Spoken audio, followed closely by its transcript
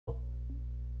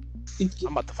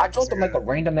I'm about to I fuck this told them like a girl.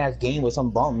 random ass game with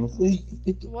some bums.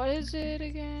 What is it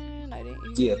again? I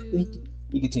didn't hear Yeah, you.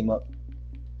 you can team up.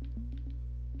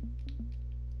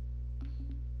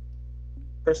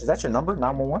 Chris, is that your number?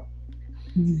 911?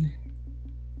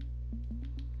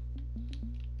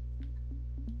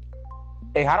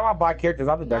 Hey, how do I buy characters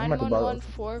out of there? I'm about to buy those.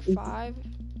 91145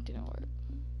 didn't work.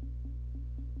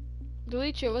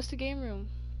 Delete it. What's the game room?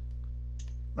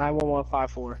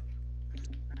 91154.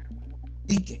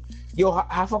 Yo,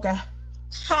 how fucking.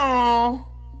 Oh.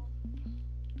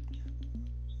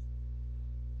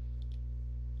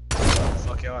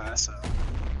 Fuck your ass up.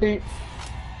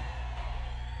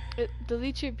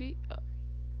 Delete your beat.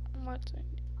 What?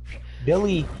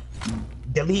 Billy.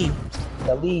 Delete.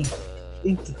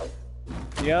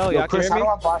 Yo, y'all can Chris, hear how me? do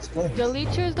I buy skins?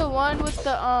 Deleter's the one with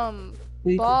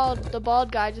the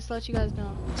bald guy, just to let you guys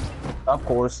know. Of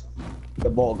course. The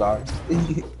bald guy.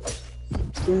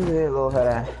 Little head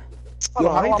ass. Hold Yo,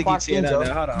 on, how I do need I to buy keep seeing skins, that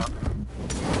yo? now. Hold on.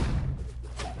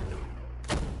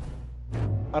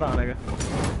 Hold on, nigga.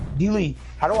 Dealey,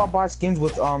 how do I buy skins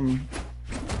with What?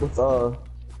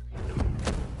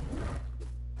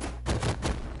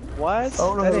 I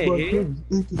don't know That how to ain't buy hit?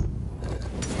 skins.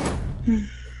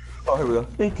 Oh, here we go.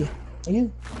 Thank you.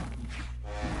 You.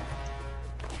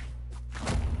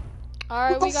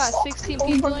 Alright, What we the got fuck? 16 Oh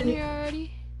people my in God. here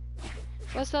already.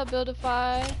 What's up,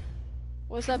 Buildify?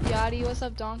 What's up, Yachty? What's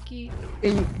up, Donkey?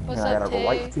 What's I up, gotta go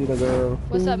right Tay? to the girl.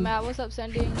 What's up, Matt? What's up,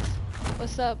 Sendings?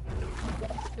 What's up,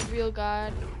 The Real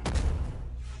God?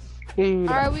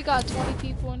 Alright, we got 20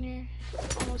 people in here.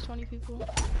 Almost 20 people.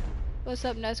 What's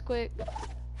up, Nesquik?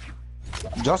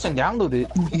 Justin downloaded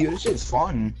it. Yeah, this shit's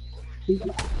fun.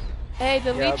 Hey,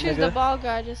 the Yeah, Leecher's the nigga. ball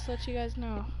guy, just to let you guys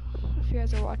know. If you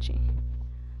guys are watching.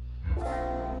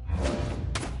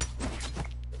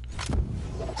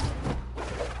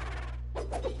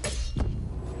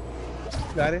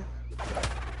 Got it?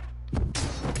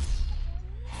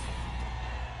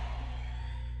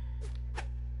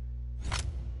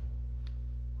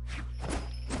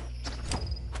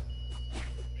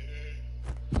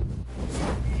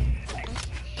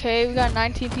 Okay, we got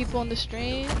 19 people in the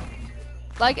stream.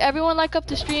 Like, everyone like up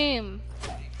the stream.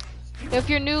 If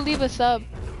you're new, leave a sub.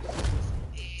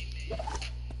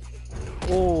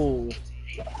 Oh.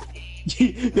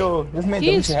 Yo, this man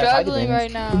He's Delisha has struggling vitamins.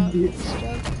 right now. He's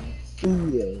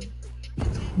struggling.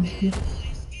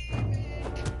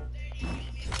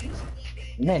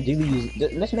 Man,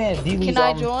 this man Deely's Can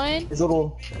I join? his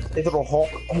little Hulk,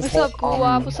 What's up,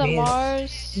 Guwap? What's up, hands.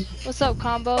 Mars? What's up,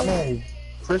 Combos? Man,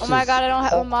 Chris Oh my god, I don't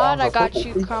have a Hulk mod. arms I are got purple.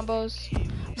 you, Combos.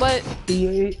 But,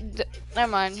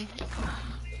 never mind.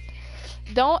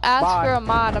 Don't ask for a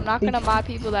mod. I'm not gonna mod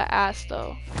people that ask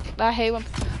though. I hate when.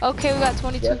 Okay, we got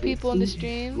 22 people in the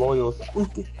stream. Loyal.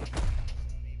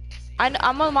 I'm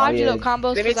gonna mod you though,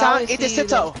 Combos, Give me because I time. always Eat this see you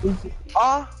though. tiptoe.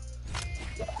 Ah.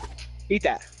 Eat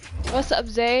that. What's up,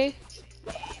 Zay?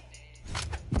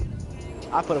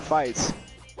 I put a fights.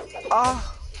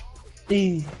 Ah.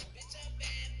 You're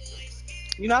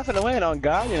not finna win on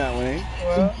God. You're not winning.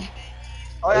 Well,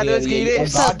 all I do is give you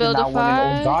What's this. up, God, you're not winning.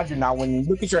 Oh Buildify? God, you're not winning.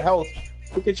 Look at your health.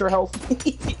 Look at your health.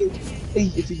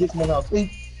 If you get more health.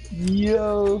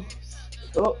 Yo.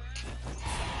 Oh.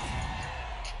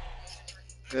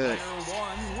 Good.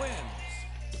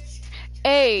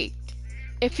 Hey,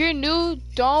 if you're new,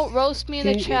 don't roast me in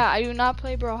the chat. I do not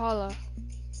play Brawlhalla.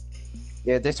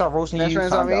 Yeah, they start roasting Best you.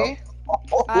 friends on me.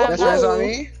 I am Best not. friends on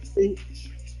me.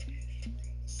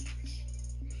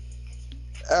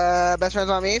 Best friends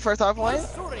on me. First off point.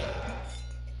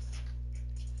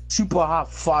 Super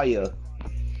hot fire.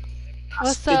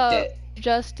 What's Spit up, that.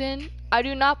 Justin? I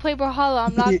do not play Brawlhalla.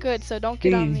 I'm not good, so don't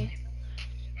get on me.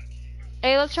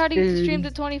 Hey, let's try to get the stream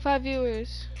to 25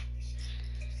 viewers.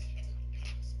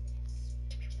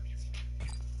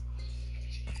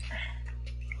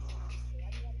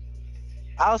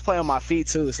 I was playing on my feet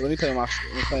too, so let me play on my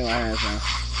hands now.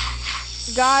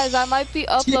 Guys, I might be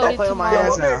uploading play on my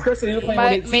hands tomorrow.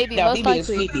 now. Maybe, most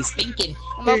likely.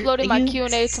 I'm uploading my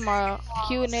Q&A tomorrow.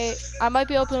 Q&A. I might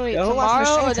be uploading it Yo, who watching the tomorrow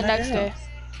stream or the next tonight?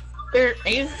 day.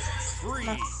 3,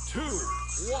 2,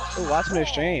 Who watching the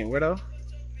stream? Weirdo.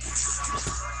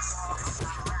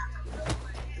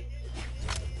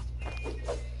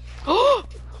 Oh!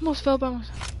 Almost fell by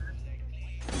myself.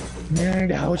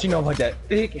 Yeah, what you know about that?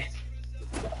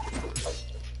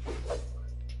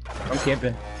 I'm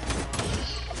camping.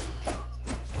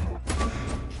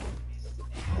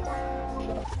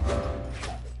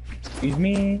 Excuse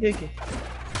me.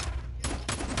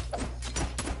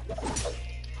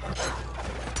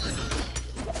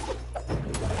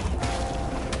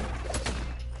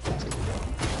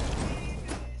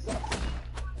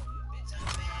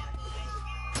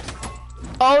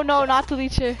 Oh no, not the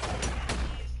leecher.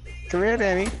 Come here,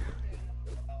 Danny.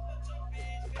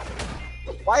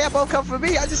 Why y'all both come for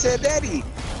me? I just said Danny.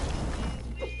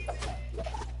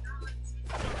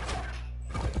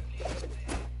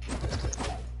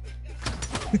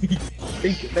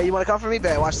 Man, you wanna come for me?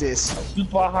 Bet, watch this.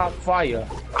 Super hot fire.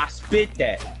 I spit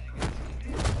that.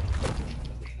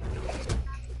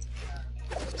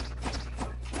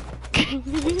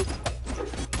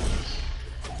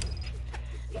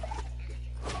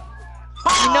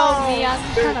 You know me, I'm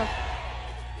kind of.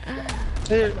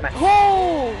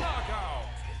 Whoa!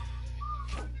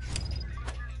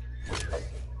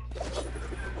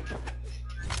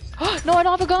 No, I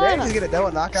don't have a gun. Did you get a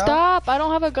double knockout? Stop! I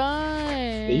don't have a gun.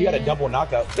 Yeah, you got a double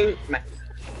knockout.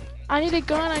 I need a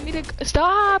gun. I need a.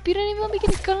 Stop! You didn't even let me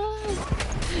get a gun.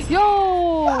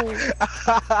 Yo!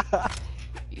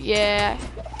 Yeah.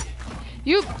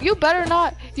 You better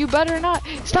not. You better not.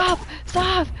 Stop!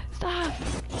 Stop! Stop!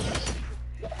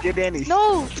 Get Danny.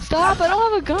 No! Stop! I don't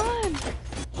have a gun.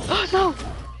 No!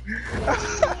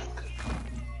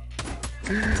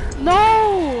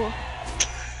 No!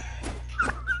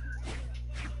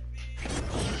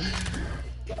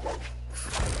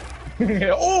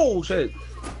 Oh shit!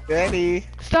 Danny.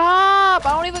 Stop! I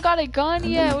don't even got a gun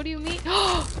yet. What do you mean?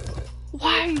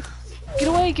 Why? Get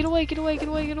away! Get away! Get away! Get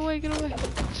away! Get away! Get away!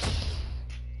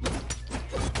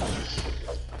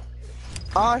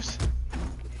 Osh.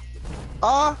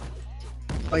 Oh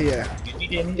yeah. You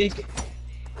didn't.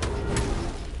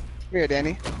 Come here,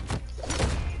 Danny.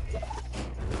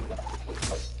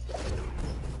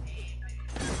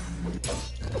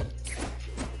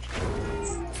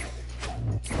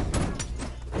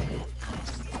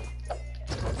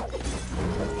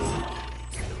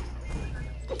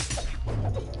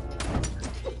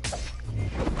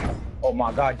 Oh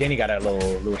my god, Danny got a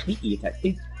little sneaky attack.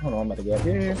 Hold on, I'm about to go up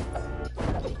here.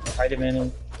 Fight him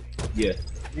in. Yeah.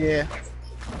 Yeah.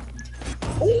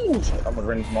 Oh shit, I'm gonna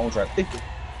run into my own trap.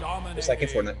 It's like in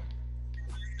Fortnite.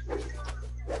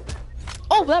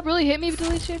 Oh, that really hit me,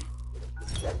 Deletion.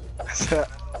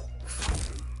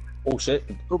 Oh shit.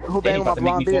 Who banged my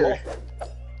blonde beard?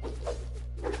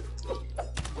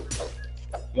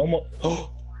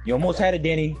 You almost had it,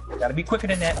 Danny. Gotta be quicker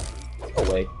than that.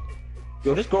 Oh wait.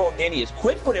 Yo, this girl Danny is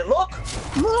quick with it. Look!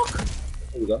 Look!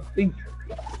 There we go. Bing.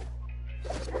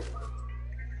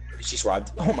 She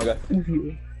swiped. Oh my god.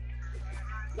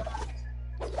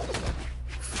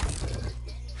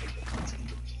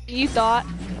 You thought?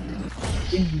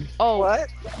 Oh. What?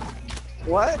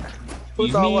 What? Who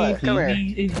thought what? Come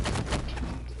here.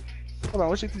 Hold on,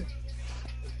 what you think?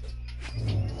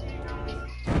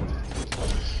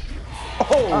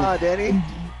 Oh! Danny.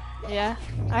 Yeah.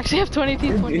 I actually have 20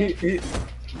 people in here.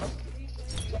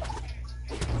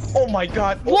 Oh my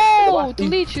god. Whoa!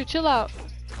 Delete you. Chill out.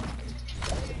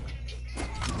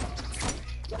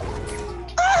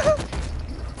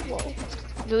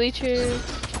 Delete you.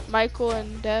 Michael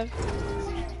and Dev.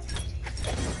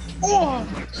 Oh!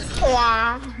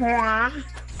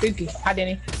 Hi,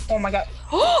 Danny. Oh my god.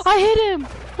 Oh! I hit him!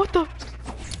 What the?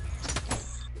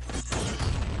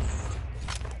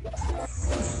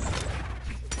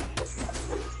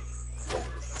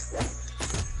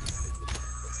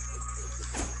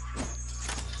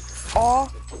 Oh.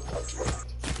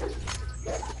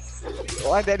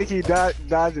 Why Danny keep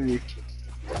dodging me?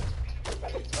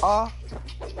 Oh.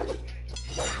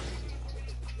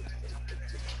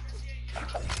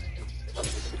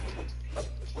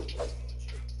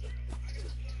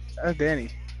 That's Danny.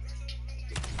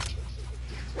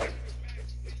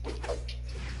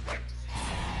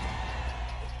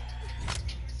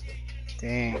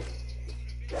 Dang.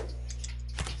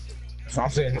 That's what I'm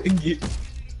saying.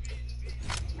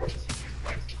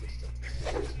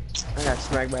 I got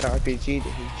smacked by the RPG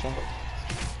that he shot.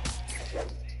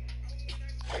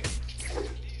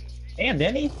 Damn,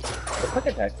 Danny. The quick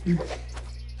attack.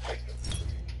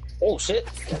 Oh shit.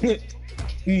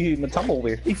 My tumble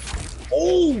over here.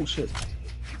 Oh shit.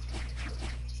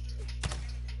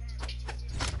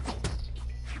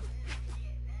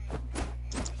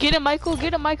 Get him, Michael.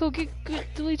 Get him, Michael. Get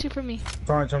delete it from me.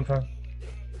 I'm trying.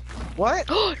 What?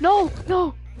 No,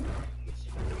 no.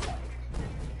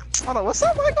 Hold on, what's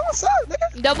up, Michael? What's up,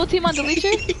 nigga? Double team on delete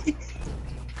you.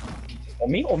 On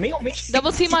me.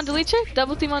 Double team on delete you.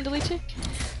 Double team on delete you.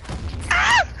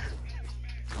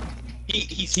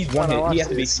 He's one hit. He has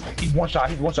to be. He's one shot.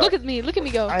 Look at me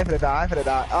go. I ain't finna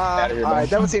die. Alright,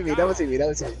 double team me.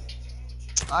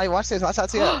 Alright, watch this. Watch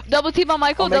out here. Double team on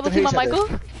Michael. Double team on Michael.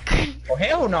 Oh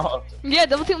hell no. Yeah,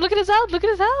 double team. Look at his health. Look at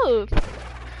his health.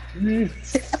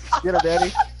 Get him,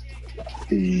 Daddy.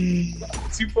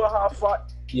 Super hot fight.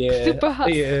 Yeah. Super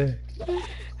hot. Yeah.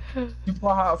 People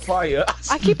are hot fire.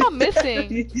 I keep on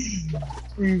missing.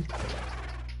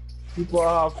 People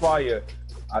are hot fire.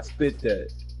 I spit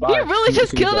that. He really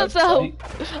just killed himself.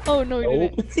 Oh no, he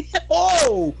Nope. didn't.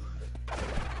 Oh!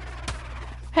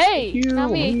 Hey,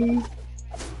 not me.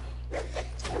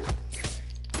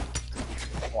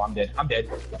 Oh, I'm dead. I'm dead.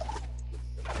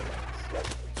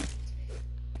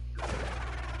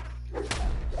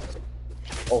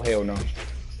 Oh hell no.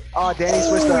 Oh, Danny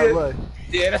switched up. Yeah. Look.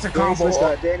 Yeah, that's a Danny combo. switched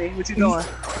up. Danny, what you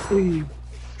doing?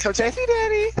 Come chase me,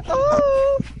 Danny.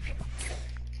 Oh.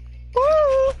 Woo.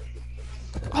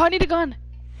 Oh, I need a gun.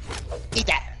 Eat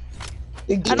that.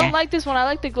 I don't like this one. I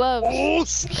like the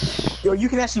gloves. Yo, you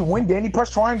can actually win, Danny. Press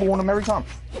triangle on them every time.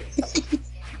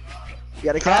 You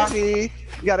gotta catch me.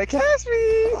 You gotta catch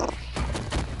me.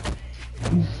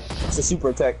 It's a super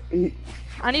attack.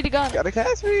 I need a gun. You gotta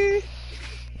catch me.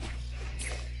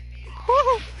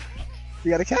 Woo.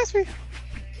 You gotta catch me.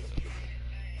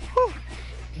 Woo.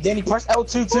 Danny, press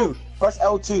L2 too. Press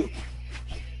L2.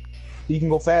 You can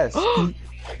go fast. Where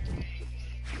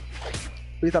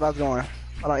you thought I was going?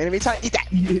 Hold on, enemy time. Eat that.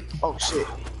 Oh shit.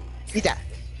 Eat that.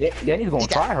 Yeah, Danny's gonna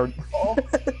try her. Oh.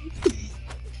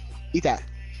 Eat that.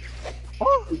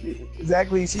 Oh.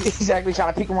 Exactly. She's actually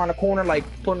trying to peek around the corner, like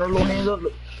putting her little hands up,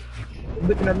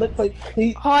 licking her lips like.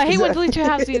 Oh, I hate when Deleter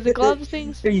has these the gloves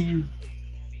things.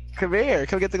 Come here.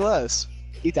 Come get the gloves.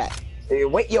 Eat that. Hey,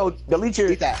 wait, yo,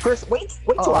 Deleter. Eat that. Chris, wait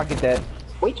till I get that.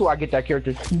 Wait till I get that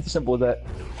character. Simple as that.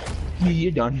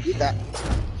 You're done. Eat that.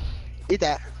 Eat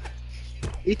that.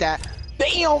 Eat that.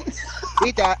 Damn.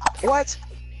 Eat that. What?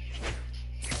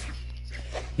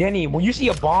 Danny, when you see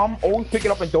a bomb, always pick it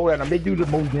up and throw it at them. They do the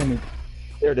most damage.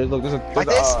 There it is. Look, there's a. Like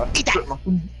this? Eat that.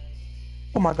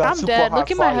 Oh my god. I'm super dead. hot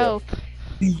Look at my fire. health.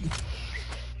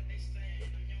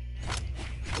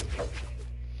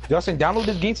 Justin, download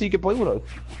this game so you can play with us.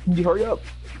 You hurry up.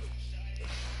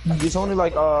 It's only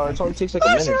like it only takes like a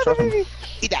minute. Trust me.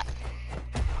 Eat that.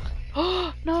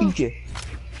 Oh no. Eat it.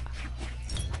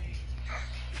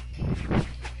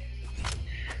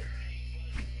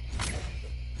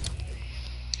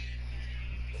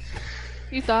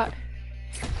 You thought.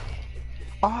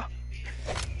 Ah.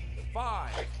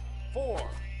 5, 4,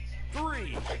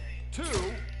 3, 2,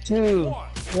 2,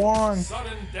 1.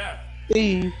 sudden death.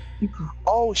 Hey.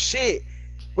 Oh shit.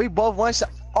 We both one shot.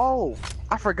 Oh,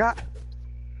 I forgot.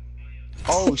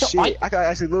 Oh shit. I could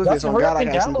actually lose this. Oh Hurry god, up I and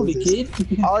can actually download lose it, this.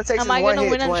 kid. All it takes Am is I one gonna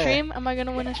hit win to on win. stream? Am I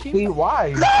gonna win on stream? Hey,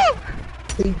 why? No!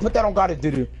 Hey, put that on God to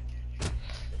do.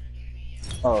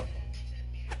 Oh.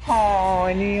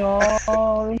 Oh,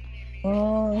 Neon.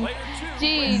 Player 2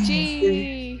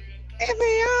 GG. In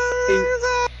the arms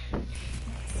of-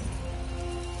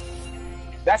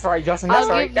 That's right, Justin. That's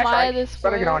I'll right. give That's Maya right. this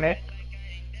Better get for- on it.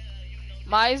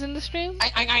 Maya's in the stream?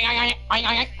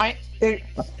 Hey.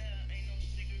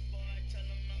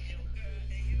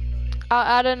 I'll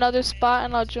add another spot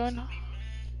and I'll join.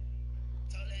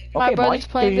 My Okay, brother's Mike.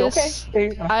 playing Hey, this.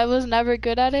 okay. I was never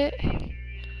good at it.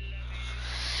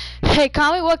 Hey,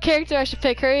 comment what character I should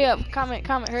pick. Hurry up. Comment.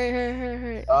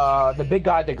 Hurry. The big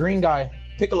guy, the green guy.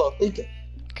 Piccolo.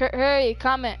 Hurry,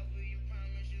 comment.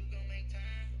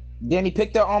 Danny,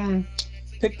 pick the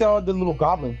little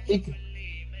goblin.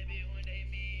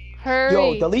 Hurry.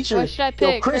 Yo, delete your. What should I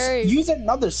pick? Yo, Chris, Hurry. use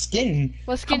another skin.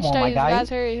 What skin Come should on, I my use, guy. guys?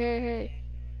 Hurry.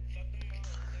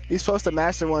 He's supposed to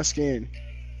master one skin.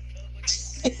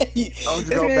 This I'll just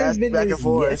go man's been back this and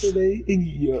forth. yesterday.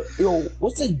 Yo,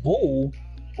 what's this bowl?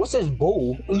 What's this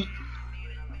bowl?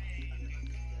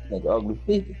 Like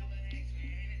ugly.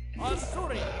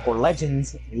 Asuri. Or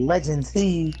legends.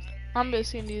 Hey. I'm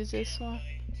just gonna use this one.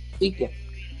 It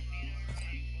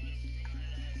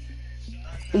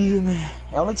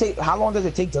only take. How long does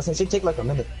it take, Justin? It should take like a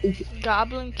minute.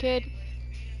 Goblin Kid.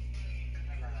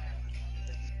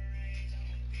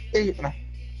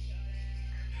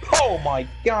 Oh my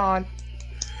god.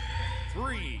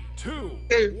 3, 2,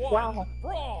 Hey, 1, wow.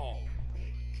 brawl.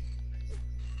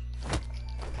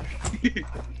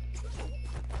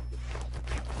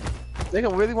 They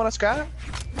don't really want to scrap?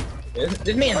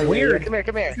 This man's Oh, yeah, weird. yeah,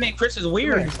 come here. This man Chris is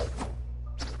weird.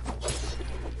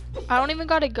 I don't even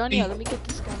got a gun yet. Let me get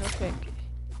this gun real quick.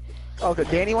 Oh, good.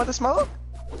 Danny want the smoke?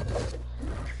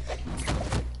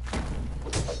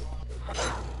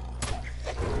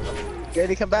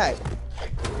 Danny, come back.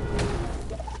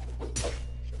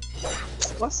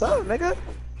 What's up, nigga?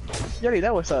 You already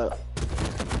know what's up.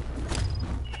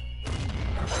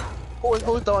 Who's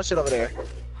throwing shit over there?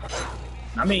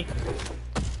 I mean,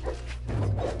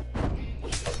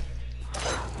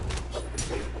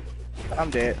 I'm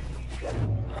dead.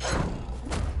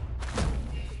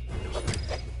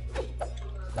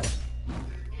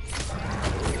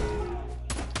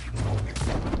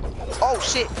 Oh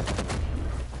shit.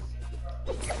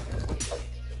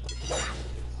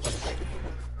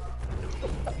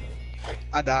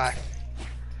 I died.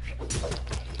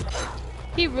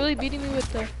 He really beating me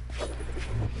with the.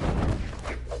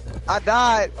 I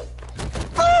died.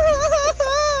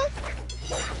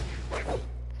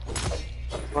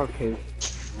 Okay.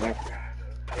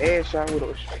 Headshot with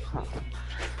a shot.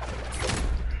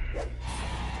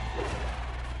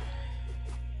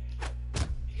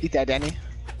 Eat that, Danny.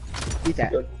 Eat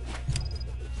that.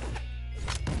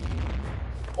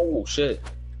 Oh shit.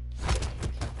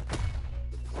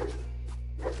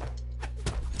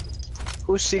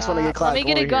 Who's six want to get clapped? Let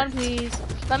me get a gun, please.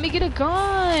 Let me get a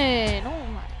gun. Oh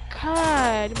my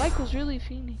god, Michael's really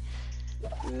fiending.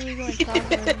 Really going top.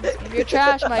 You're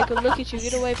trash, Michael. Look at you.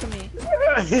 Get away from me.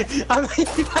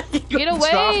 Get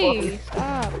away.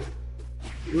 Stop.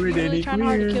 You're really trying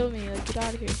hard to kill me. Like, get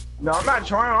out of here. No, I'm not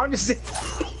trying. I'm just saying.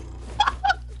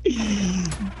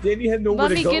 Danny had nowhere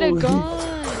to go. Let me get a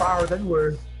gun. Flowers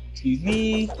everywhere. Excuse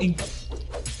me.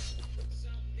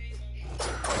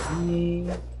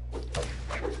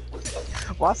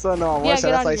 Why son on one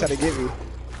side? That's why he's trying to give you.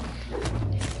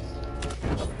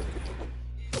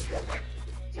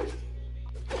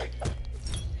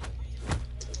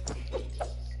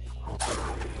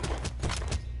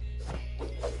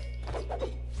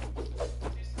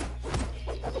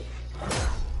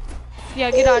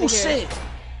 Yeah, get out of here. Shit.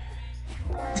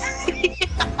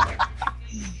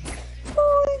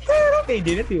 Holy crap. They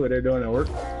didn't see what they're doing at work.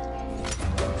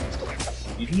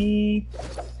 Excuse me.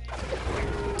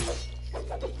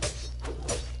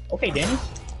 Okay, Danny.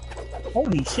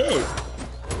 Holy shit.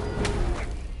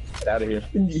 Get out of here.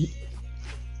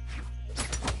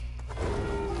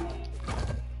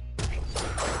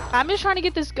 I'm just trying to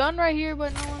get this gun right here,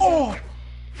 but no one. Oh!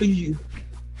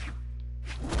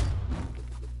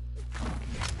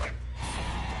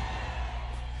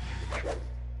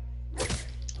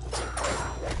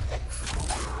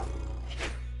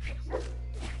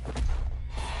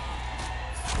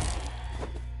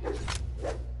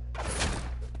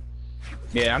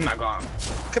 Yeah, I'm not gone.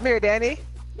 Come here, Danny.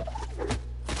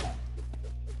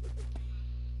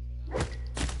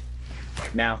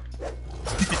 Now.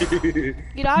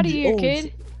 Get out of here,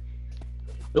 kid.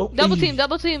 Nope. Double team,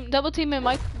 and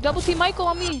Mike. Double team Michael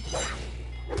on me.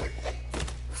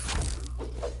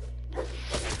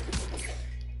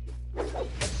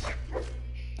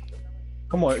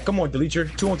 Come on, deleter.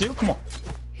 2-on-2, come on.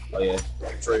 Oh yeah,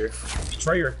 betrayer.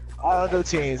 I don't do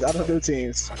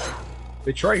teams.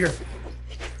 Betrayer.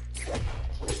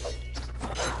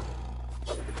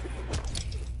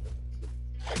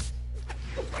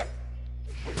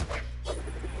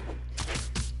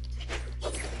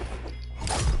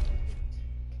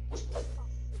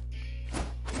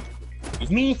 It's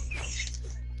me.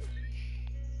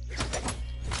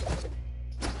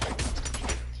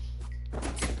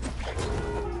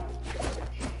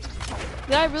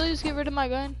 Did I really just get rid of my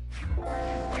gun?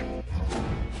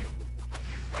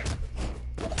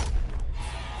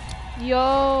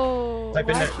 Yo, Type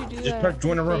in why'd that. you do Just that? press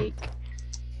join the room. Fake.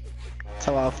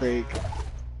 Tell out fake.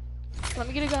 Let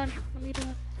me get a gun.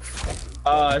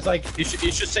 It's like it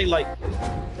should say like.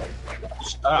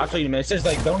 I'll tell you in a minute. It says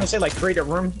like, don't it say like create a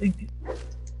room?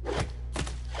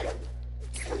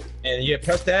 And you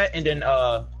press that, and then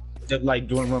just like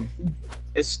doing room.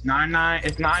 It's 99.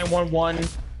 It's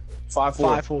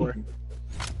 91154.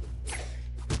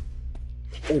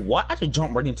 Oh, what? I just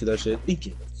jumped right into that shit.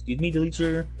 Excuse me,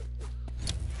 deleter.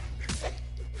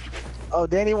 Oh,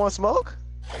 Danny want smoke?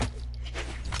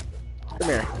 Come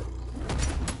here.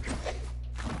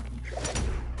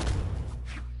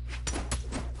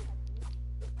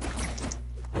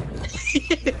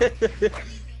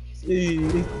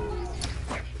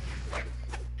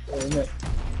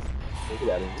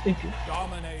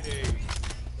 Dominating.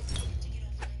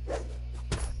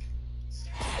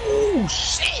 Oh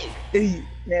shit! Hey,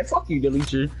 man, fuck you,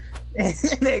 deleter.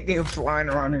 That game flying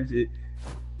around and shit.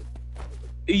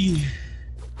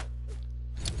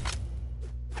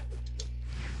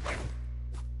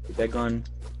 Get that gun.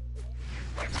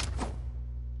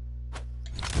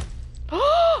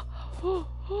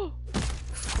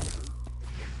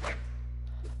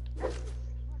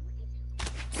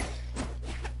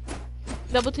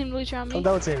 Double team Lucha on me. Don't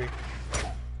double team me.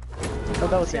 Don't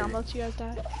double Yeah, team I'm me. gonna let you guys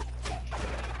die.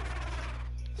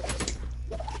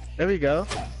 There we go.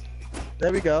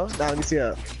 There we go. Now let me see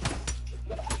up.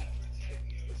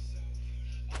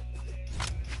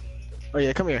 Oh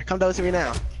yeah, come here. Come double team me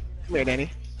now. Come here, Danny.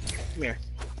 Come here.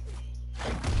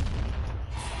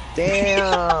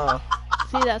 Damn.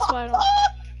 See, that's why I don't.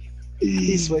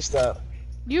 He switched up.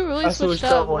 You really I switched switched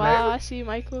up. up on Wow, that. I see you,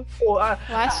 Michael. Oh, Well,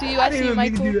 I see you. I I didn't see you, even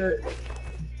mean to Michael. do that.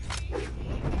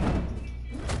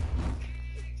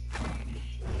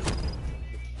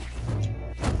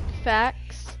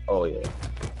 Facts. Oh yeah.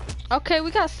 Okay,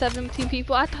 we got 17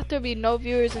 people. I thought there'd be no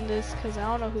viewers in this because I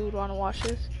don't know who would want to watch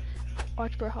this.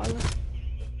 Watch Brawhala.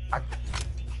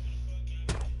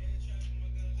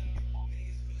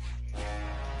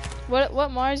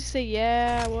 What Mars? You say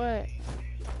yeah, what?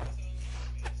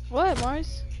 What,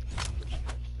 Mars?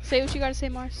 Say what you gotta say,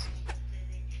 Mars.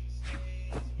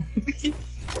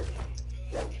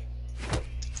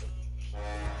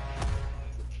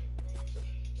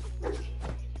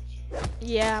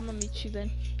 Yeah, I'm gonna meet you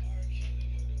then.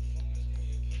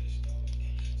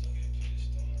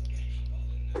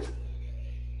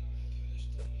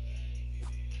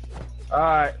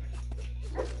 Alright.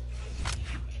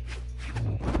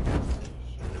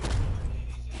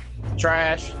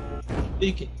 Trash.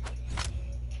 You can...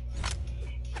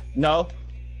 No.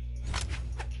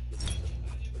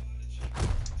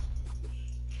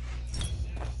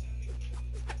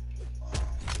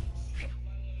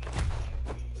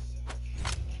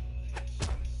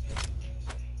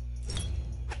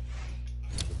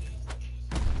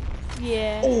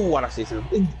 Yeah. Oh, what I say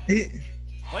something.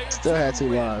 Still had 2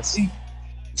 lives.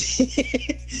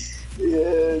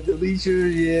 Yeah, delete your,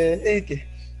 yeah. Okay.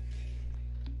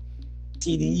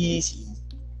 TDE.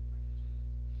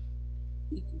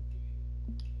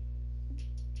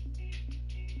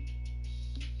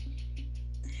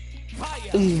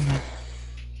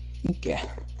 Okay.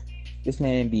 This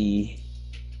man be.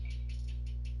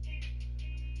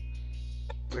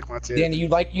 Lick my tip. Danny, you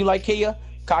like Kaya?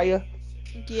 Kaya?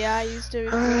 Yeah, I used to.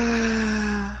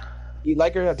 You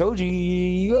like her? I told you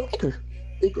you like her.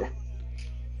 Like her.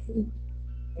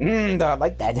 I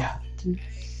like that.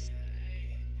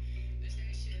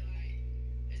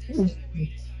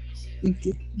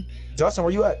 Justin,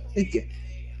 where you at?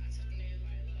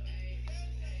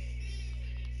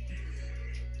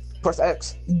 Press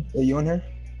X. Are you in here?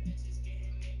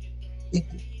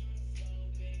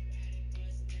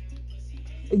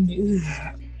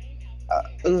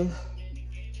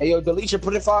 Hey yo, delete your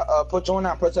put you on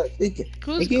that press X. Who's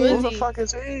Who the Glizzy? fuck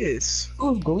is this?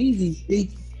 Oh, go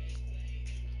easy.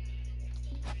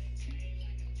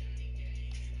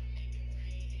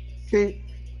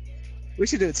 We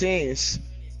should do teams.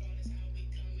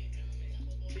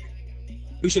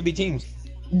 We should be teams.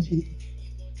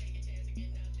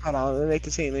 Hold on, let me make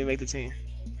the team. Let me make the team.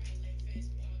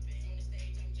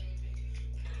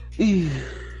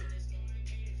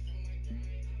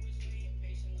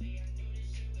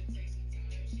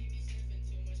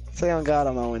 Say on God,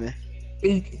 I'm not winning.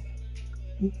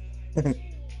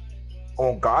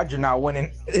 Oh God, you're not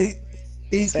winning.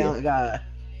 Say on God.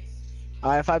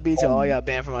 Alright, if I beat you, all y'all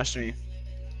banned from my stream.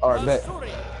 Alright, bet.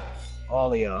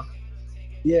 All of y'all.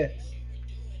 Yeah.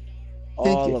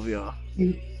 All of y'all.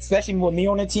 Especially with me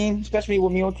on the team.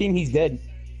 He's dead.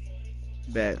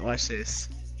 Bet. Watch this.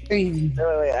 Wait.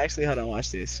 Actually, hold on.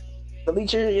 Watch this.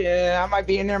 Delete your, yeah, I might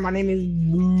be in there. My name is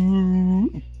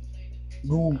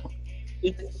Goo.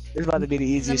 This is about to be the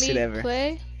easiest shit ever.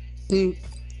 Play?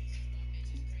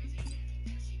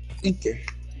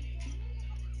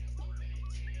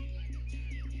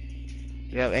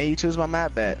 Yeah, and you choose my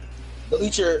map bet.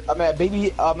 Delete your, I'm at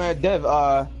Dev,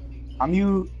 I'm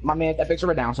you, my man, that picture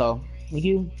right down, so, thank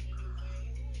you.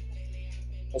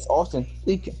 It's Austin.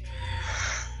 Thank you.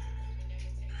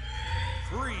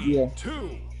 3, Yeah.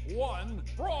 2, 1,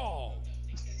 brawl.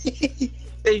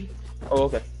 Hey. Oh,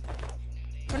 okay.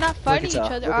 We're not fighting each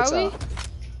y'all. other, Look at are we? y'all.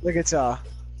 Look at y'all.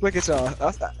 Look at y'all.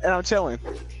 And I'm chilling.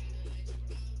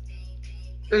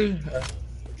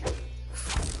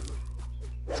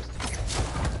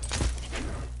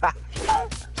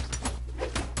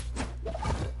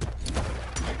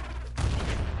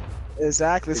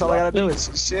 Exactly. That's all I gotta do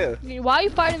is chill. Why are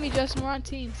you fighting me, Justin? We're on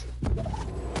teams.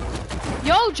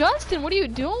 Yo, Justin, what are you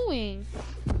doing?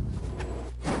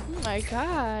 Oh my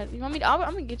God. You want me to? I'm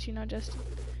gonna get you now, Justin.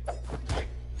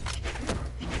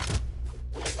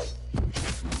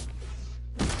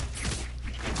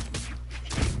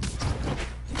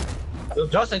 Yo,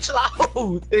 Justin, chill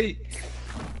out. Hey.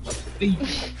 Hey.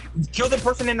 Kill the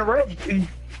person in the red. Hey.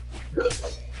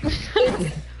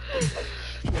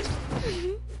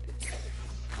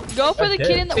 Go for the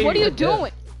kid in the. What are you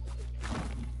doing?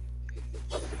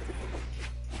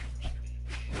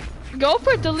 Go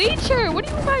for deleter. What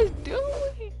are you guys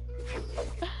doing?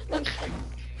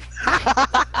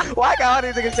 Why got all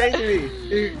these niggas chasing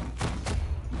me?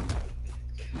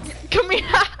 Come here.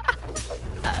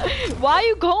 Why are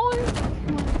you going?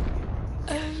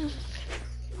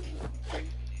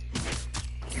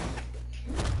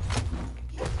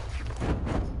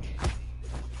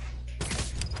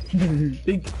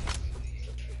 Think.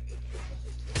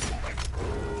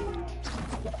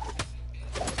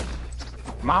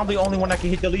 Am I the only one that can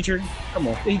hit the leecher? Come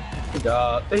on, think. Good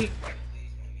job. Think.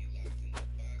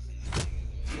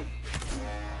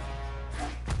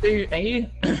 Hey.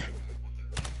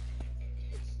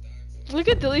 Look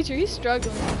at Deleter, he's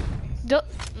struggling.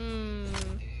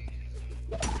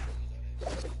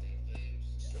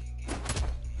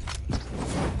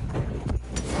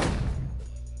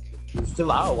 You're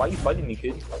still out. Why are you fighting me,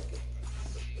 kid?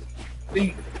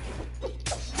 Think.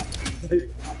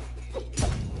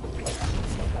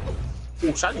 Oh,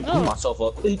 I didn't blew myself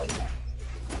up. Think.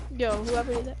 Yo,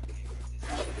 whoever did that.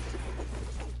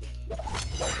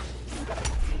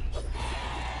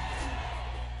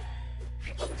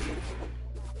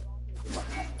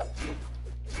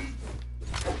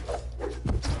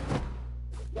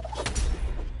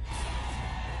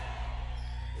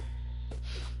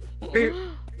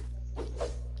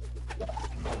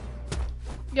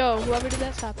 Yo, whoever did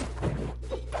that, stop it.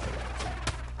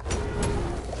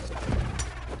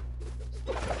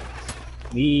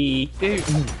 Me.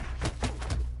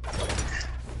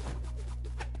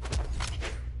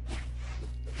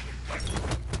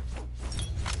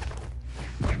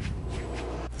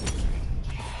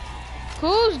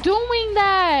 Who's doing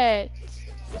that?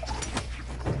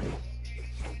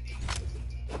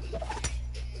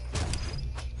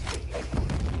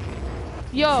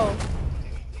 Yo.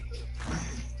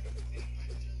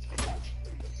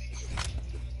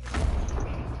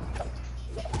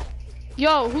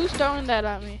 Yo, who's throwing that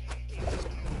at me?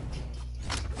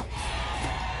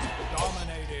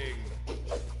 Dominating.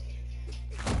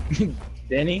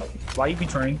 Dani, why you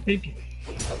betraying?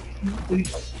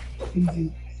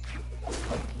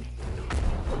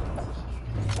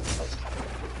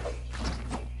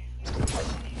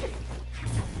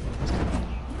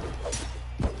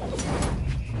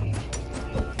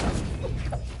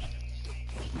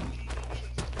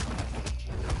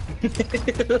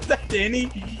 Is that Dani?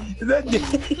 Is that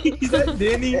Dani? Is that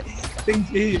Dani?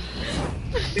 Thank you.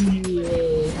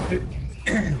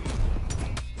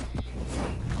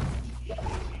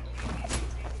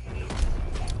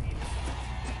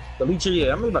 The leecher,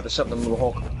 yeah, I'm about to shove them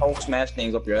little Hulk smash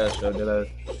things up your ass, so that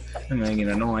I'm getting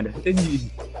annoyed.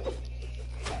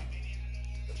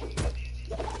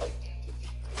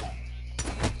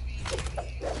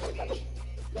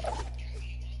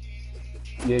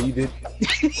 Yeah, you did.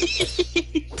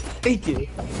 Thank you.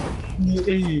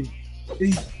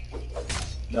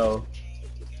 No.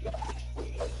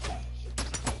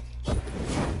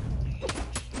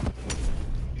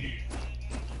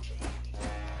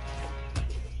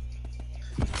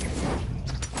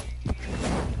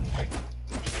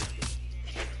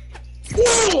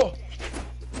 Whoa!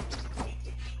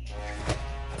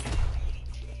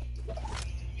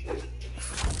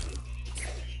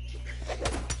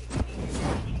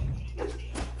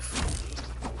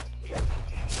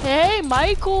 Hey,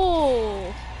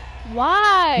 Michael!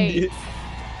 Why?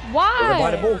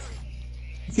 Why? both.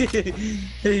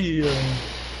 Hey,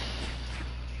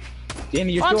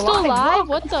 Dani, you're I'm still alive? Look.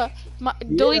 What the?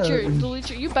 Delete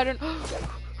your, you better.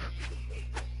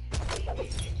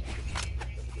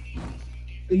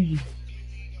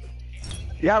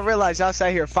 Y'all realize y'all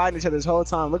sat here fighting each other this whole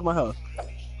time. Look at my health.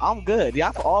 I'm good.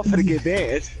 Y'all all finna get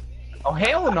banned. Oh,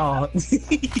 hell no.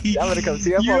 Y'all better come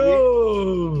see up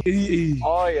on me.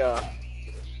 Oh, yeah.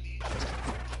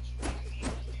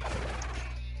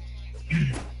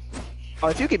 Oh,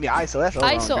 if you give me ISO, that's over.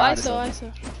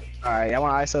 ISO. Alright, I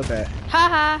want ISO back.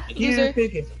 Haha, loser.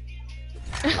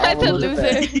 I thought loser.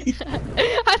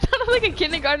 I thought I was like a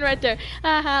kindergarten right there.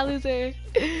 Haha, loser.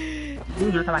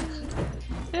 Loser, come on.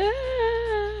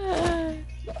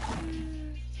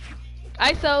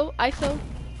 ISO.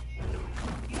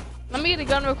 Let me get a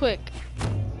gun real quick.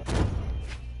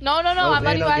 No, I'm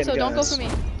not even ISO. Don't go for me.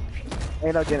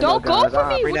 Ain't no getting Don't no go guns. for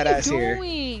me. Bring What that are ass you here.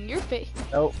 doing? You're fake.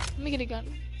 Nope. Let me get a gun.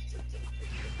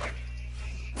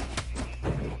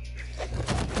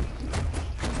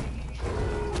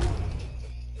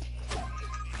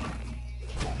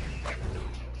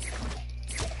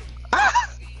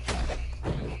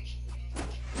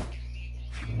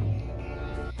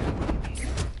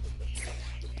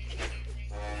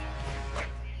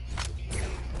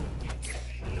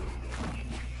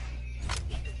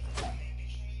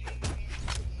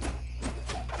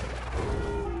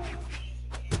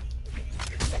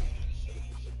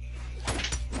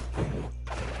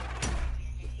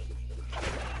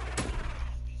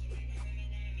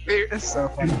 It's so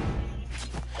funny.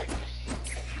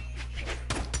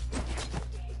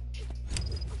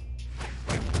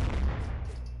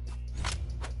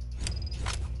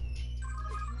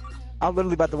 I'm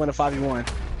literally about to win a 5v1.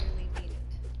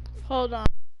 Hold on.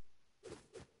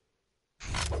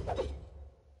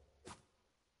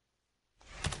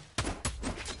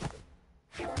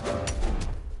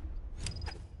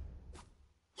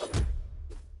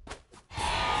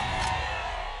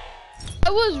 I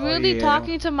was really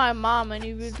talking to my mom, and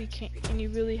he really can't, and he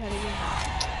really had to get.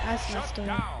 That's messed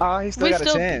up. Oh, he still got a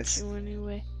chance. Beat you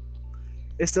anyway.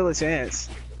 It's still a chance.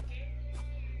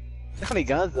 How many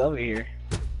guns over here?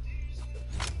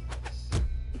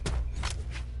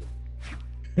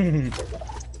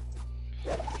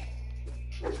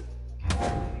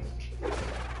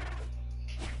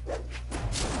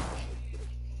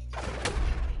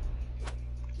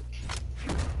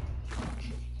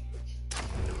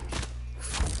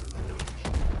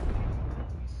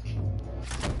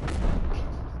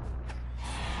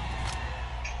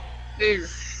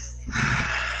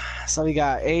 So we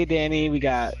got Dani, we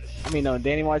got,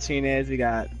 Danny Martinez, we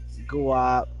got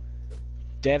Guap,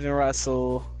 Devin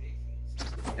Russell,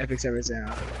 Epic Server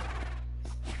Sound.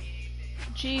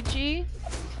 GG.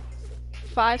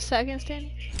 5 seconds,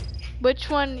 Danny. Which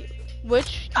one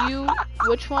you?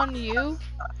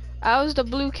 I was the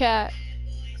blue cat.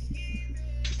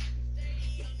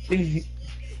 Hey,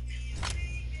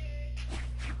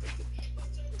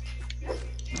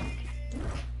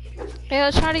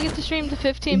 let's try to get the stream to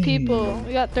 15 people.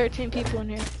 We got 13 people in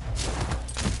here.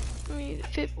 We need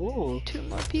 2 more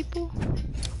people.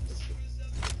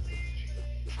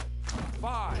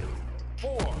 5,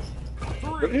 4,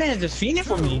 3. Man, just fiending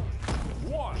for me.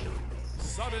 1.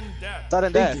 Sudden death.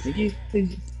 Sudden death.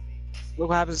 Look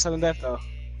what happens to sudden death though.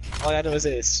 All I gotta do is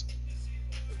this.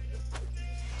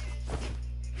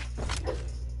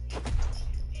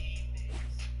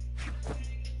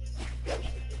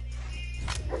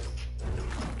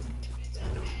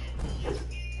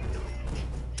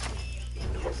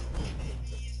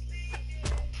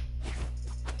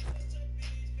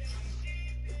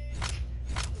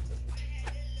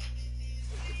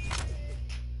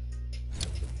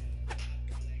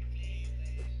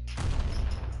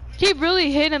 He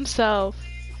really hit himself.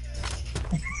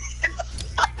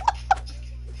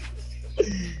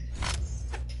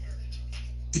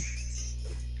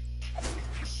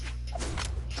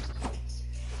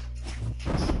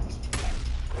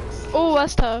 Oh,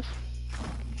 that's tough.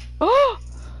 Oh!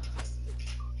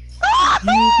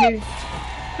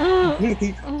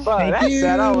 But that's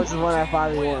sad. I was just one at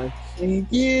 5v1.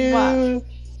 Thank you. Wow.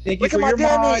 Thank you Look for at my your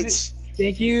damage. mod.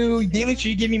 Thank you. Daily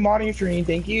Tree, give me mod on your stream.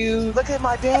 Thank you. Look at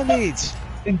my damage.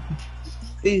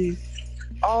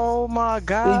 Oh my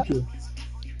god. Thank you.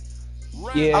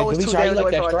 Red. Yeah, I was Delisha, 2 how you days like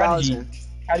away that from strategy? 1,000.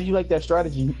 How did you like that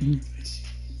strategy?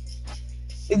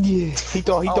 Yeah, he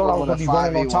thought I was gonna be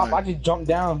running on top. 5v1. I just jumped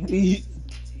down.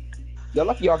 Y'all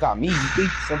lucky y'all got me.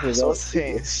 Simple So as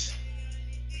tense.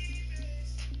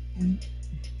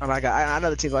 Oh my god, I know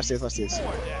the team. Watch this, watch this.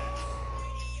 4 death.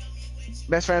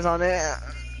 Best friends on there.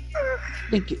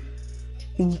 Thank you.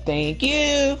 Thank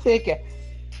you. Thank you.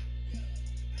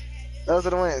 Those are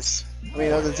the wins. I mean,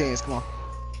 those are the teams. Come on.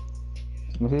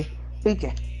 Thank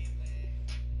you.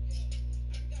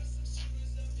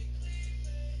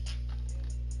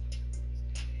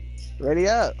 Ready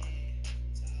up.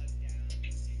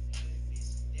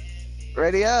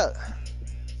 Ready up.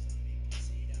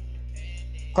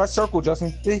 Press circle,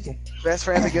 Justin. Thank you. Best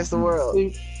friends against the world.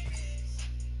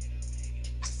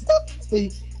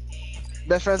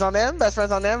 Best friends on them. Best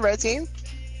friends on them. Red team.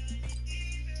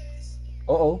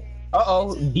 Uh-oh.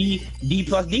 Uh-oh. D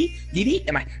plus D? D?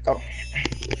 Am I? Oh.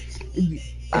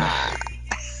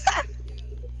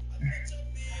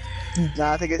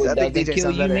 Nah, I think What DJ doesn't kill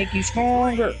sounds you better. make you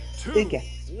stronger. 2, Thank you.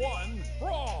 1.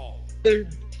 Brawl.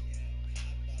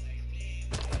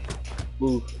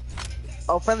 Ooh.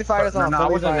 Oh, friendly fire is No, on. I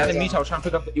Friendly wasn't fire letting is me. on. I was trying to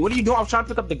pick up. What are you doing? I was trying to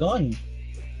pick up the gun.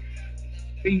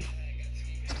 Come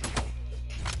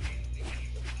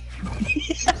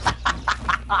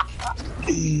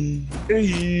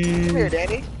here,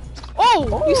 Danny.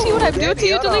 Oh, you see what I do to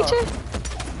you, Danny, Deletion?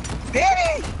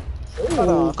 Danny!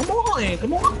 Oh, come on.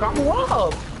 Come up.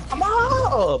 Come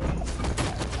up.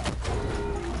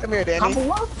 Come here, Danny.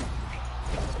 Come up.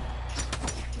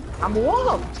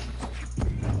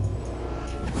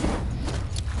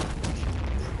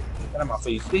 Get out of my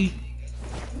face, see?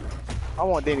 I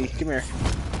want Danny. Come here.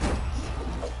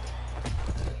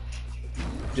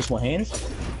 Just one hands?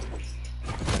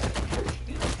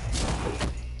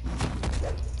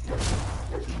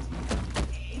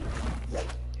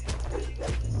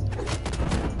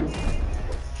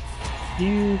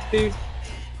 You dude.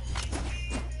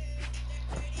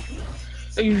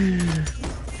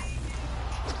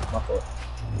 My fault.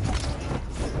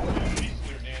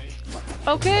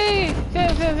 Okay.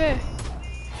 Okay.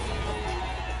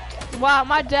 Wow,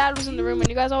 my dad was in the room, and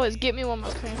you guys always get me when my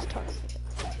parents talk.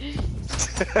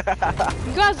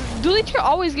 You guys, Deleter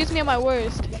always gets me at my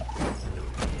worst.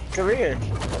 Come here.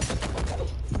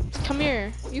 Come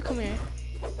here. You come here.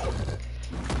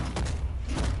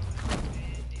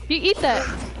 You eat that.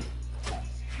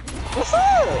 What's up?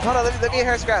 Hold on, let me get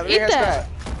her scrap. Let me Eat get her that. scrap.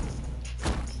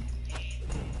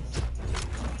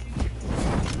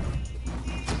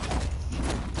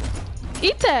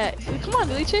 Eat that. Come on,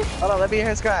 Deleter. Hold on, let me get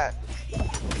her scrap.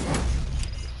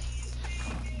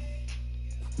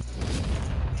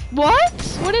 What?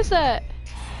 What is that?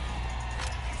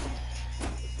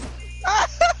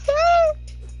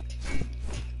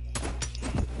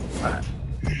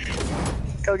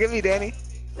 Go get me, Danny.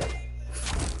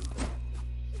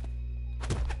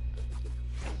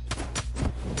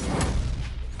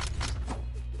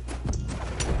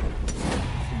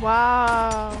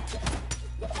 Wow.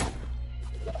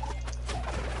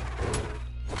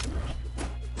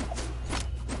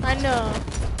 I know.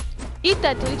 Eat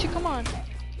that, Deleter. Come on.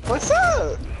 What's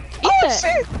up? Eat Oh that.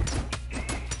 shit!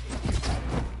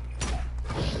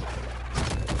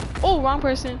 Oh, wrong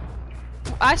person.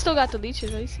 I still got the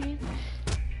leeches. Are you seeing?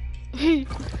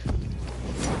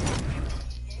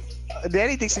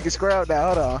 Danny thinks he can square out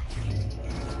now. Hold on.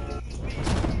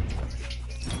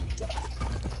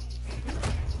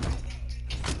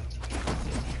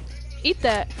 Eat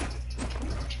that.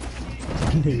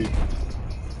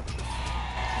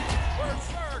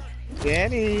 Berserk.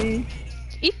 Danny.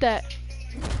 Eat that.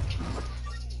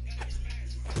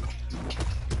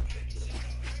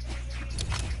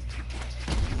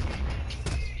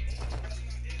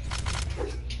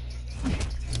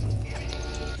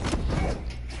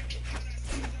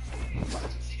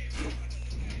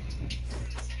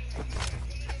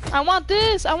 I want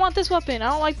this. I want this weapon. I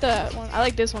don't like that one. I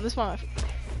like this one. This one.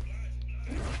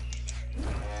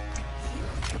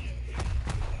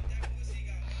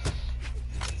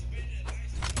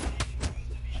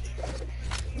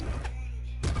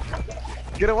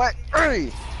 Get away!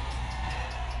 Hurry!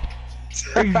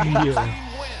 Team wins.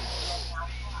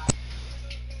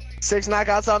 6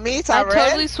 knockouts on me, I top red.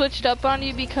 totally switched up on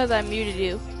you because I muted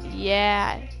you.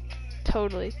 Yeah.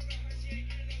 Totally.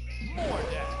 More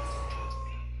deaths.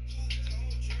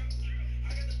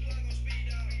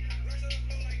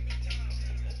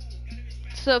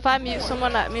 So if I mute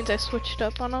someone, that means I switched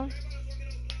up on them.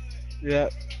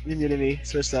 Yep, you muted me.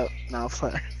 Switched up. Now I'm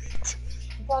playing.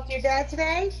 You talked to your dad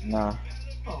today? Nah.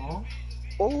 Oh,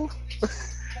 Oh. how's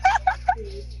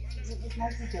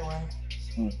he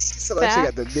doing? So like she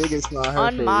got the biggest smile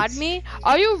on her Unmod face. me?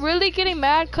 Are you really getting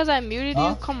mad because I muted Huh?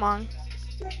 you? Come on.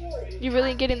 You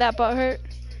really getting that butt hurt?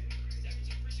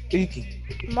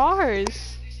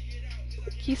 Mars.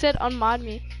 He said unmod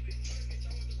me.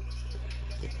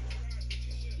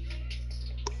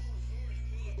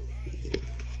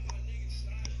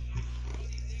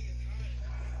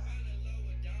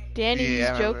 Danny, Yeah, he's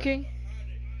I remember. joking.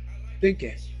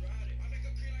 Thinking.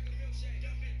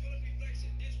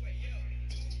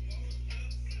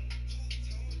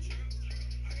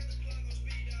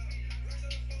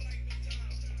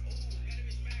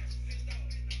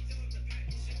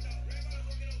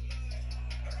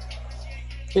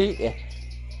 Thinking.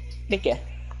 Thinking.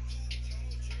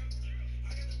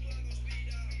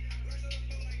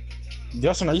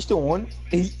 Justin, are you still on?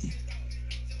 Thinking.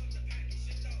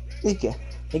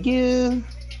 Thank you.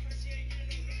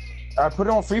 Alright, put it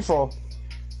on free for all.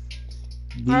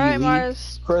 Alright,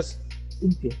 Mars. Chris.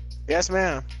 Thank you. Yes,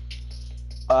 ma'am.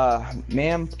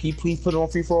 Ma'am, can you please put it on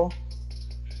free for all?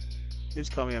 You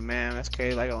just call me a man. That's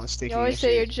crazy. Like on sticky. You always and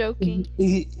say you're shit. joking.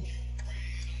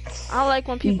 I don't like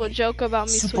when people joke about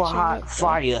me Super switching hot up, though.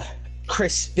 fire.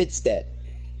 Chris fits that.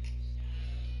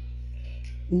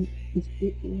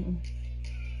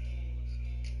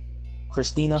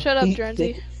 Christina. Shut up,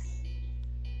 Drenzy.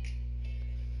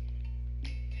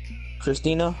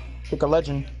 Christina, pick a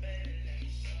legend.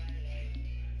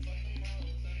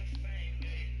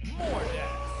 More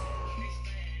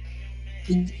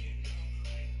deaths.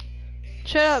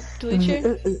 Shut up,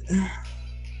 Deleter.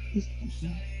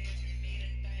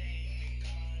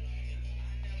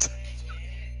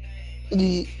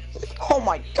 Oh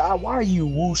my god, why are you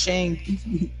whooshing?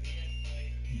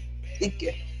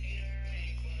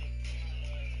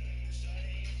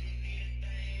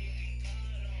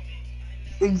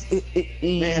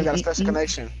 Man, got a special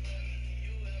connection.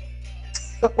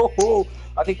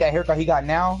 I think that haircut he got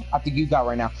now, I think you got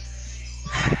right now.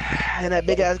 And that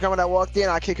big ass grandma that walked in,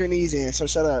 I kick her knees in. So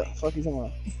shut up. Fuck you,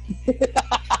 someone.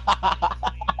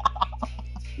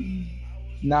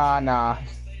 Nah.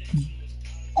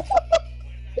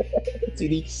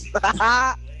 CD.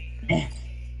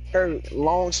 Her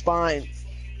long spine.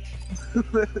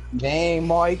 Dang,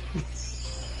 Mike.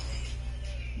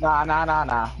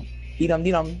 Nah. Eat them.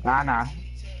 Nah.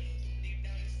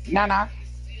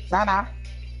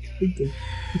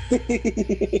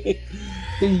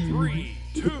 3,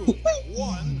 2,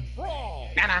 1, brawl.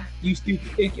 Nah. You stupid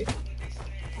idiot.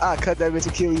 I cut that bitch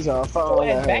Achilles off. Get your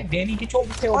ass back, Danny. Get your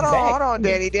tail Hold back. on,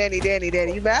 Danny.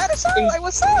 You mad or something? Like,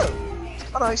 what's up?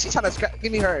 Hold on, she's trying to scrap.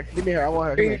 Give me her. I want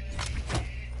her.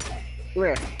 Come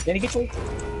here. Danny, get your...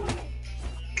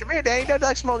 Come here, Danny. Don't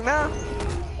like smoke now.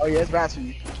 Oh, yeah, it's bad for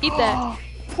you. Eat that.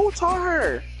 Who taught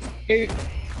her?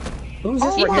 Who's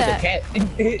this Eat right that. here? The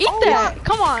cat. Eat that.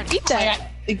 Come on, eat that.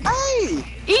 Hey!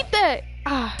 Eat that.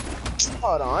 Ah,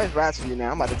 Hold on, it's bad for you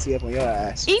now. I'm about to tee up on your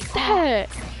ass. eat that.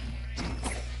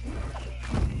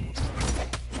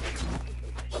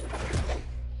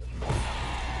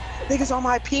 Niggas on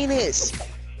my penis.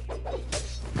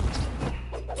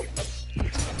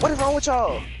 What is wrong with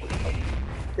y'all?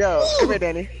 Yo, come here,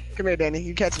 Danny.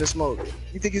 You catching the smoke.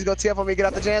 You think he's gonna tee up on me? Get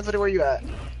out the jams with it? Where you at?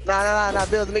 Nah,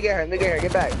 Bills. Let me get her.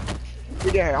 Get back. Let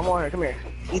me get her. I want her. Come here.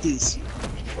 Eat these.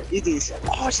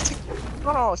 Oh, she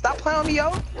hold on. Stop playing on me, yo.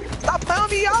 Hold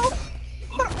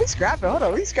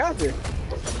on. We scrapping.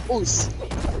 Oos.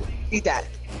 Eat that.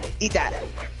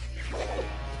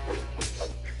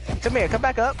 Come here. Come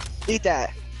back up. Eat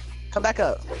that. Come back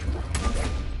up.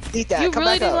 Eat that. You Come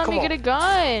really back didn't up. let me get a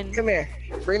gun. Come here.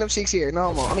 Bring them cheeks here.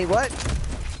 No more. I mean, what?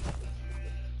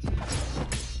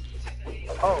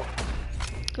 Oh.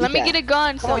 Let me get a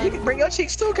gun, Come on, son. you can bring your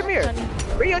cheeks too. Come here.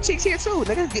 Bring your cheeks here too.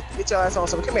 Nigga, get your ass on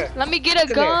something. Come here. Let me get a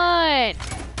Come gun.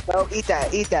 No, eat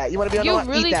that. You wanna be on the You line?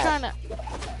 really Eat that. trying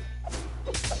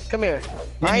to? Come here.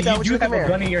 I Danny, ain't done with you. have Come a here.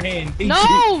 gun in your hand.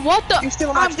 No, what the? You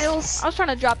stealing my kills? I was trying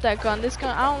to drop that gun. This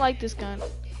gun, I don't like this gun.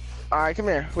 Alright, come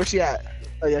here. Where's she at?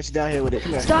 Oh yeah, she's down here with it.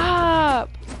 Come here. Stop.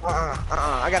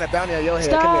 I got a bounty on your head.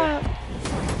 Come here.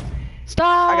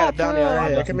 Stop. I got a bounty on bro.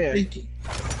 your head. Come here.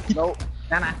 Nope.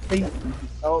 Nah.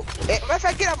 Nope. Hey, matter of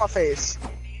fact, get out my face.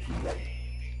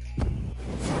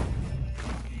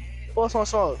 Who else want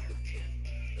smoke?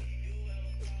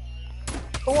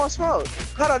 Who wants smoke?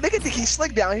 Hold on, nigga think he's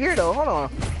slick down here though. Hold on.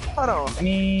 I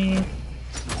mean...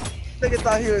 Nigga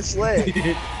thought he was slick.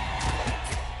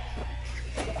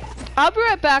 I'll be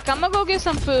right back. I'm gonna go get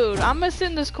some food. I'm gonna sit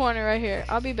in this corner right here.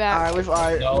 I'll be back.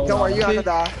 Alright, No, don't worry, you don't no. have to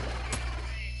die.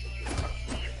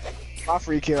 My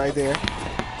free kill right there.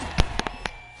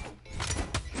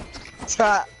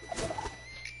 Stop.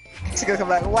 She's gonna come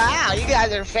back. Wow, you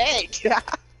guys are fake.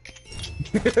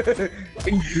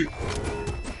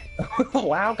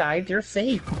 Wow, guys, you're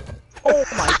safe. Oh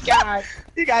my god.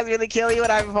 You guys really kill you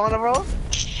when I'm vulnerable?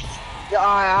 Yeah,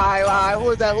 alright. Who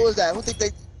is that? Who think they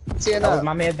tearing That was up?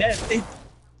 my man dead.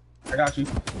 I got you.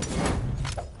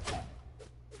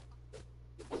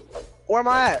 Where am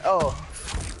I at? Oh,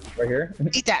 Right here.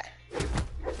 eat that.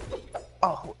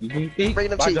 Oh, Bring bring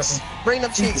them cheeks. Bring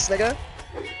them cheeks, nigga.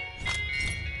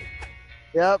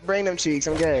 Yep, bring them cheeks.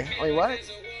 I'm gay. Wait, what?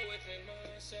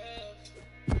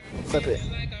 Flip it.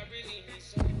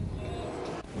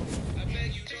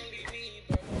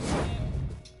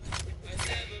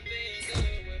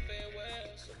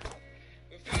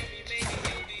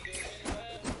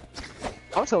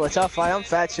 I'm telling what y'all fight. I'm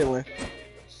fat chilling.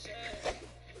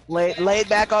 Laid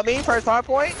back on me. First hard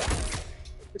point.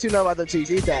 What you know about the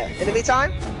cheeks? Eat that. In the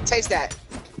meantime, taste that.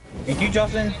 Thank you,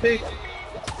 Justin. Big.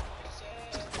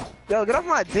 Yo, get off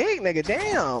my dick, nigga.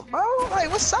 Damn, bro. Like,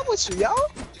 what's up with you, yo?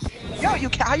 Yo,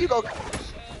 how you go?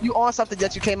 You on something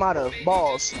that you came out of?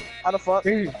 Balls. How the fuck?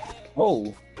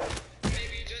 Oh.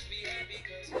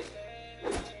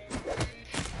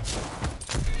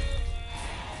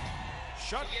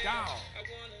 Shut down.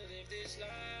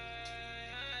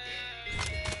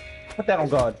 Put that on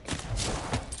God.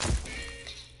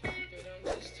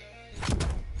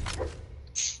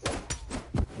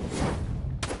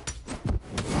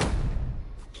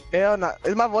 Hell no.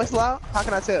 Is my voice loud? How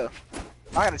can I tell?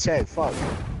 I gotta check. Fuck.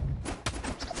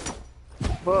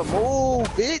 But move,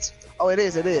 bitch. Oh, it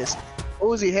is.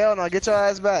 Uzi, hell no. Get your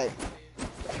ass back.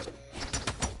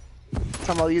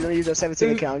 Talking about you gonna use your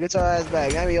 17 account. Get your ass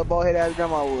back. I mean, your bald head ass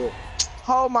grandma would.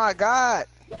 Oh my god.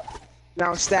 Now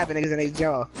I'm stabbing niggas in their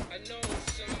jaw.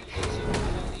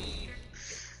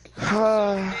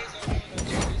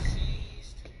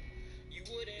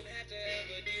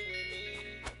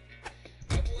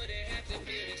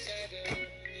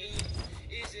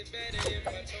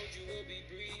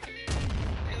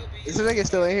 Is this nigga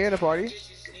still in here in the party?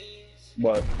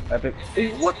 What? Epic.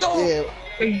 What the?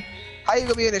 Yeah. How you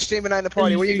gonna be in the stream and not in the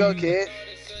party? Where you go, kid?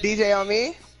 DJ on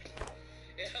me?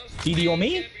 TD on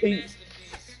me?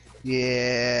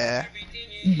 Yeah.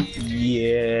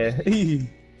 Yeah.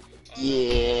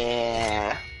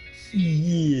 Yeah.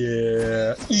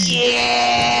 Yeah.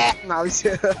 Yeah. No, we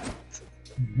should.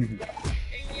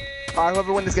 Alright,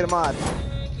 whoever wins, get a mod.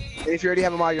 And if you already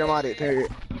have a mod, you're a modded.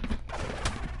 Period.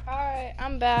 Alright,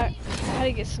 I'm back. I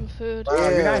gotta get some food. Wow,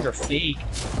 you Yeah. guys are fake.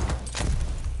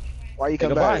 Why you Say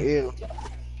come back? goodbye. Ew.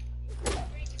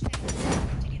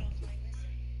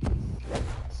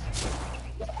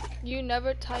 You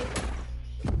never type.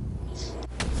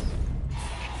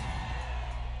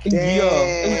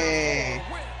 Dang.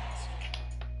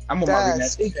 I'm on my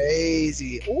That's rematch.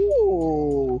 crazy.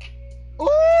 Ooh.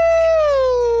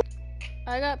 Ooh.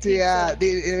 I got pizza. Yeah. In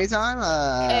the meantime,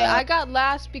 Hey, I got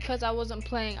last because I wasn't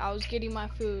playing. I was getting my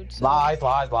food. So. Lies.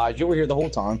 You were here the whole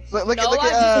time. look No, at I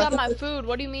just got my food.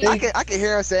 What do you mean? I can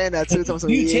hear him saying that too. So,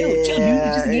 You chill, dude. It's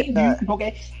just a game, yeah. dude.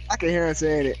 Okay. I can hear him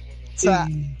saying it. So,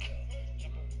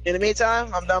 in the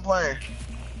meantime, I'm done playing.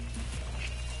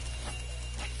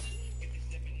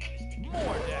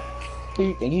 More death.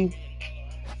 Thank you.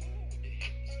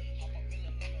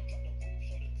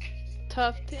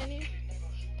 Tough Danny.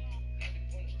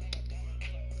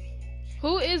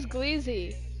 Who is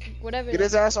Gleazy? Whatever. Get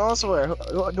his ass on somewhere.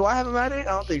 Do I have him at it?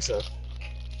 I don't think so.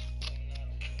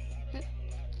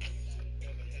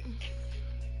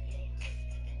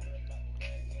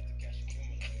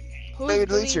 Who's Maybe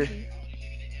delete her. Gleazy?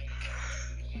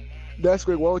 That's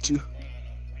quick, won't you?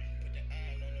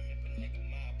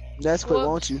 That's quick, Whoops.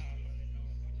 won't you?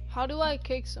 How do I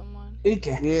kick someone?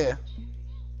 Okay. Yeah.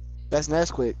 That's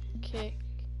Nesquik. Kick.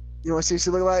 You want to see what she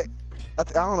look like? I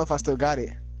don't know if I still got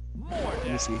it. More Let me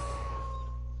death. see.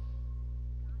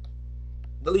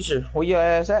 Alicia, where your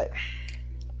ass at?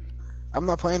 I'm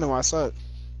not playing no more. I suck.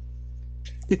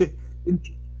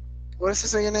 What's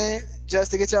this in your name?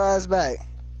 Just to get your ass back.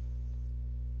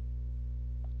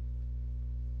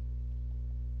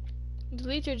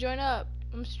 Delete your join up.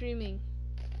 I'm streaming.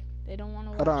 They don't want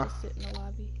to Hold watch on. us sit in the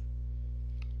lobby.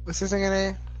 What's this in your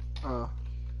name? Oh.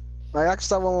 Like, I can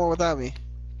start one more without me.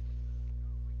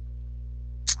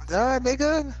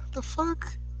 Nigga. The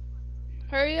fuck?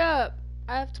 Hurry up.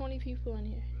 I have 20 people in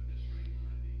here.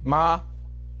 Ma,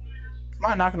 am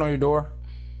I knocking on your door?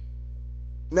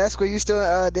 Nesquik, you still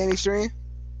Dani stream?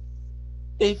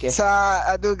 Okay. So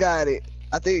I do got it.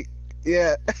 I think,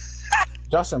 yeah.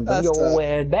 Justin, bring That's your tough. old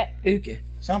ass back. Okay.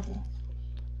 Simple.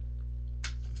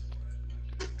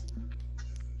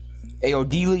 Ayo,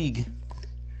 D League.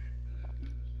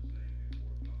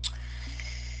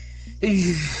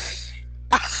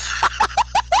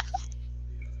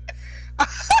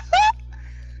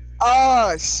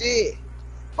 Oh, shit.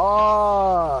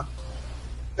 Oh.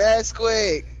 That's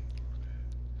quick.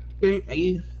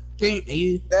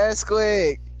 That's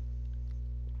quick.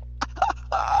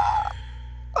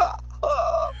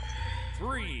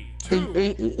 3,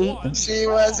 2, 1. She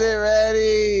wasn't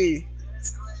ready.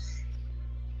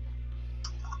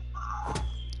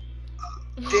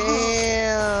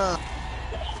 Damn.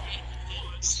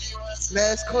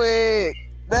 That's quick.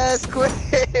 That's quick.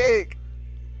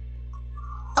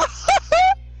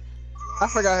 I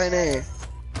forgot her name.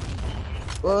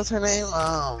 What was her name?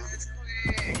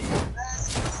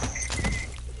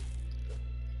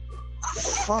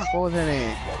 Fuck, what was her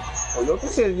name? Oh, you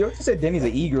just said Denny's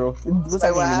an e-girl. What's Like,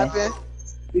 that what mean, man?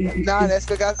 happened? Nah, that's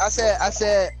because I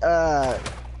said,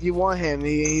 you want him.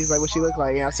 He's like, what she look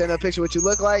like? And I sent her a picture of what you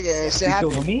look like, and shit You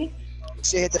happened. killing me?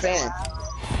 Shit hit the fan.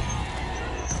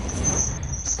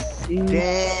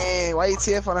 Dang, why you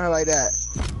tear on her like that?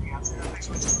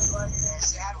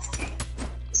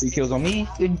 3 kills on me.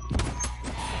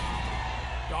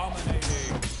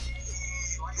 Dominating.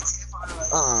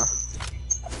 Oh.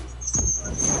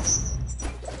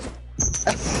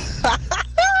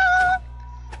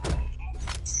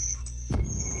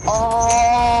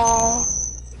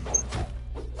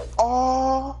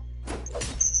 Oh.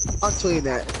 I'm tweeting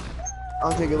that.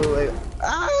 I'll take a little later.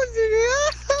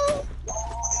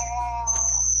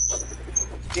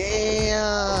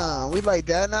 Damn. We like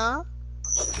that now?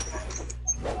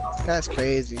 That's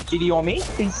crazy. CD on me?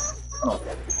 Oh.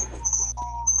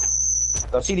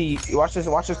 So CD, watch this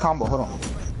combo. Hold on.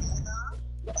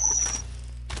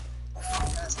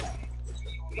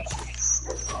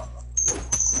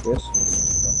 Yes.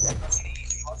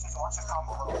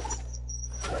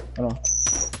 Hold on.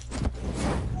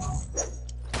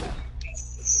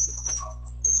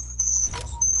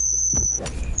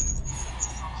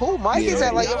 Who Mike is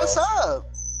that? Like, yo, what's up?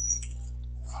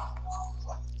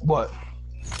 What?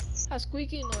 A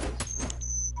squeaky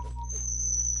noise.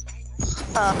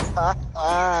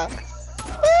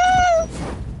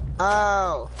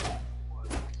 Ow.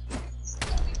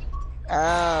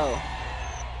 Ow.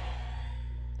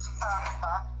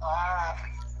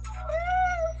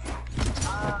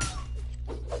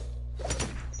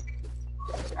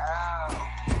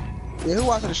 Yeah, who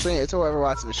watching the stream? It's whoever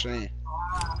watching the stream.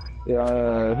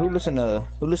 Yeah, who listen to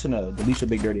Delisha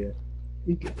Big Dirty ass?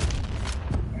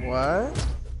 What?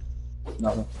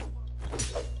 Nothing.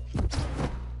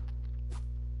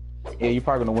 Yeah, you're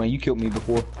probably gonna win. You killed me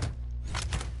before.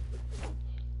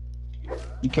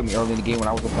 You killed me early in the game when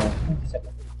I was playing.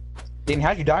 Then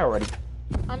how'd you die already?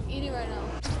 I'm eating right now.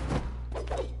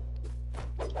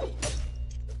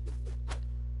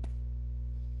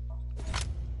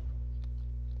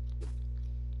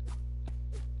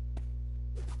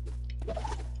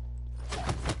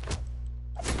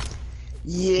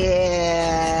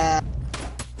 Yeah.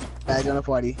 Back on the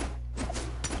party.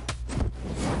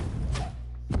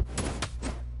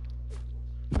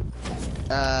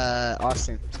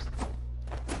 Austin.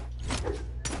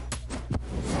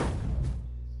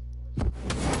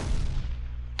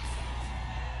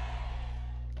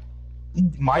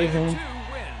 My Player even. 2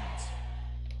 wins.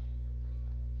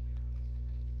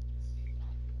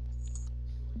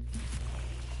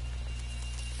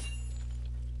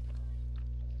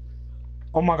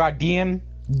 Oh my god, DM,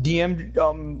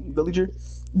 villager.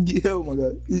 Yeah, oh my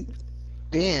god.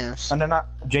 Damn. And then not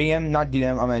JM, not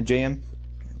DM. I mean JM.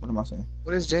 What am I saying?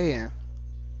 What is JM?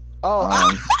 Oh,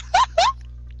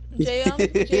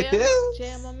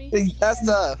 JM on me. that's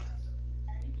tough.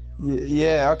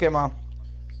 Yeah. Okay, mom.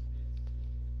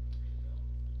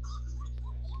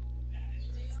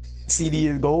 CD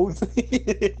is gold.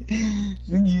 Yeah.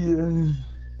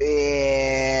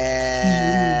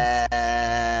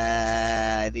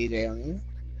 Yeah. DJ on me.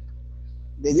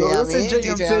 DJ Yo, on let's me. say JM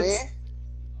DJ on me.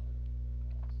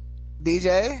 fits.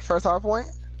 DJ, first hard point.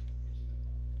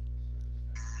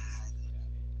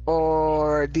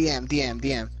 Or DM.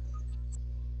 DM.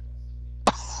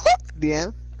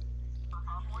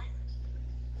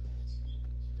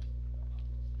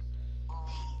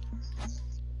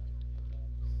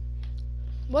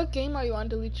 What game are you on,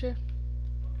 Deleter?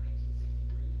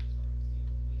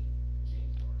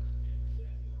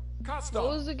 Custom.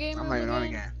 What was the game? I'm not even on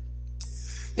again?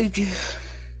 again.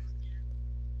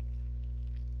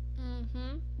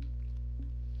 Mm-hmm.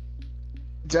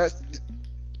 Just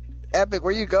Epic,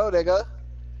 where you go, nigga?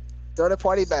 Throw the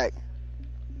party back.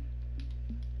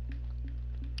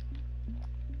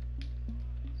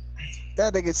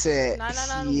 That nigga said,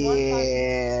 999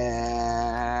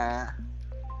 yeah.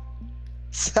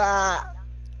 Stop.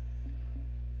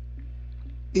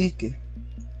 Ike.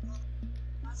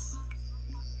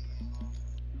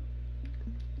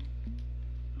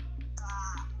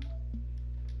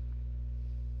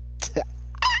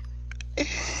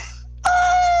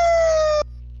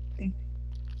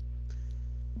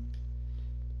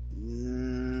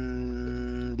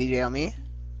 DJ on me.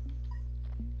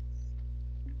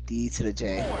 D to the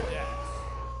J. Four deaths.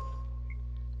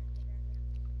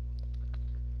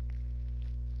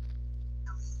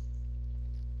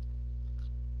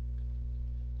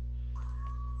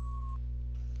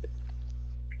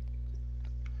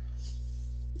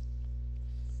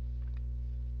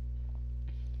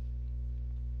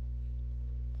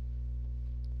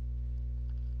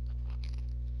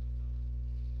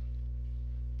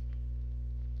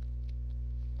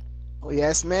 Oh,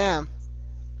 yes, ma'am.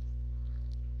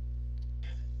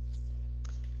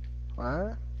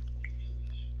 What?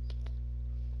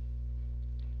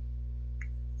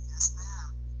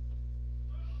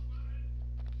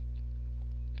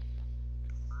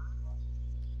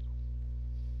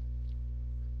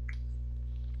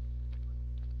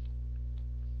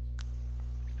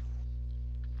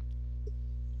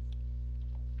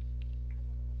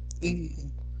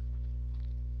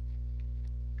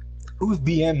 Who's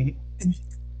BM?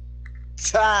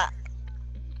 Stop.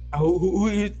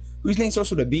 Whose name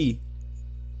starts with a B?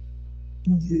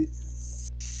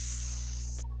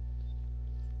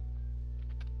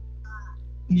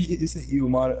 It's you,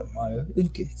 Maya.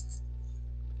 Okay.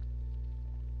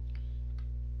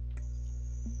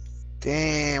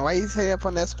 Damn, why you say up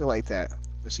on that school like that?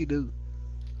 What she do?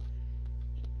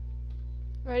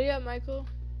 Ready up, Michael?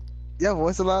 Yo,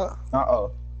 voice a lot?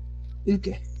 Uh-oh.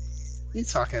 Okay. You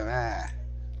talking mad.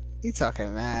 You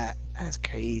talking mad. That's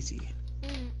crazy.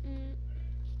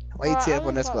 Why you say up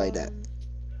on that school like that?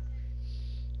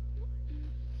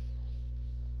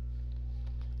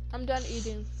 I'm done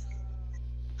eating.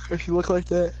 If you look like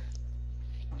that.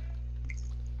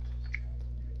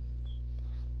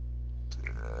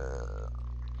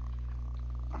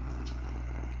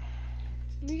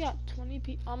 We got 20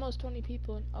 people, almost 20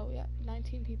 people. Oh yeah,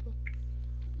 19 people.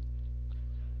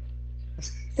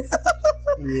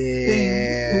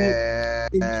 Yeah.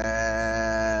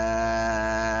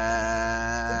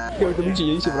 Yo, Demetri,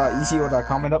 you see what I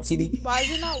comment up, CD? Why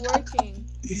is it not working?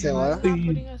 You said Why is what? it not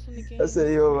putting us in the I game?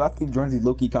 said, yo, I think Jonesy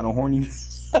low-key kind of horny.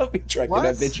 I'll be tracking that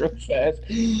What? bitch real fast.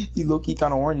 He low-key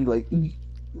kind of horny, like.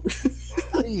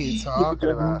 What are you talking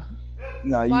about?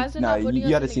 Nah, Why is it not putting you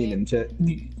us gotta in the see it in game? chat.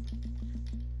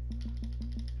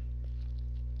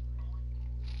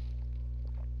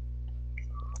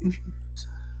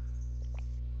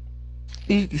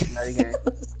 Another game.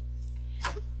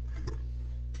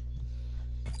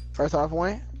 First off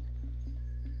point.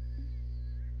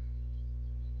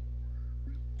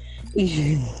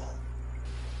 Yeah.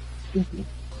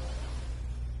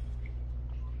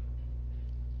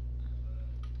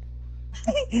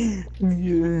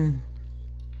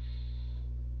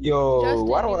 Yo, Justin,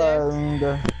 why do you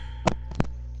there? I?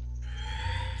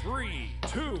 3,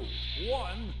 2,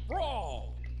 1,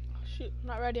 brawl! Shoot, I'm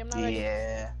not ready. I'm not ready.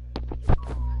 Yeah.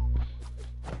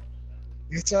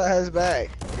 Get your ass back.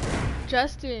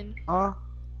 Justin, Huh?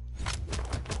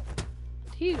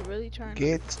 he's really trying to.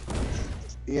 Get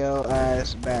your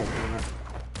ass back, bro.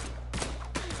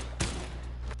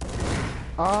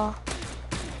 Huh?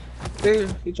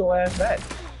 Dude, get your ass back.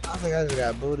 I think I just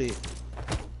got booted.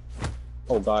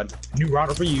 Oh God, new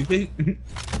router for you.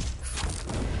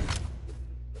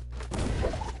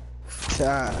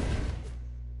 God.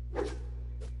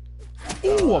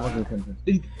 Ooh, I was gonna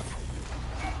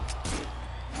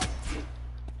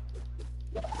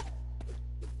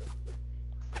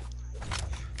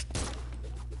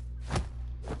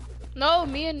No,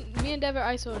 me and Dev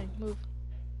are isoing. Move.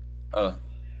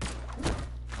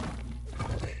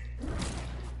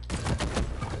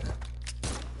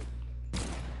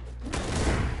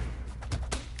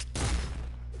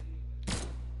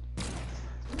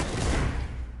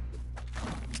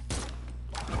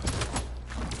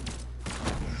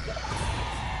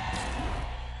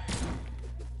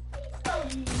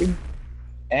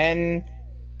 And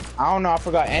I don't know, I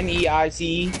forgot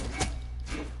NEIC.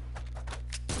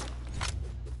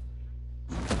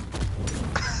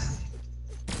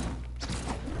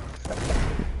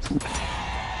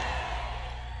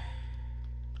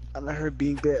 I let her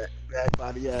being bad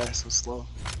body ass was slow.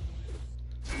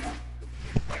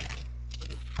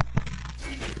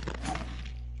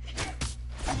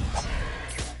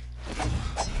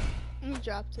 Let me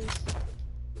drop this.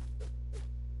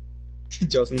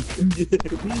 Justin.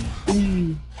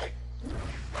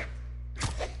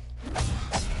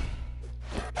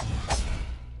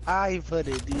 I put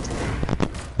it DJ.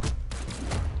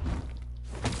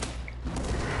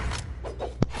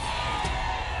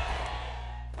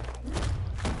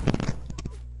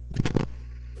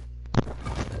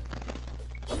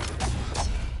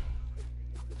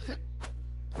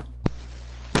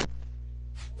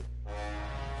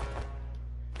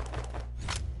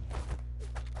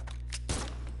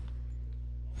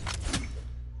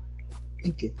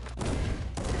 Okay.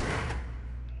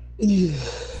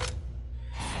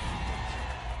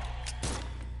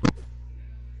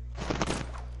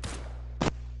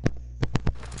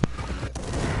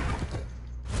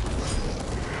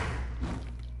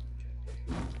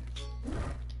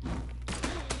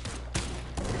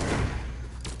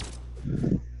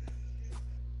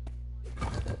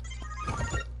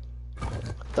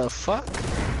 The fuck?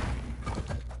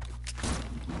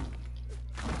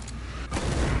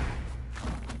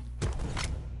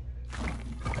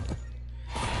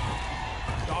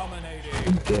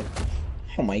 Dominating. Okay.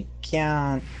 Oh my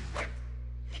God.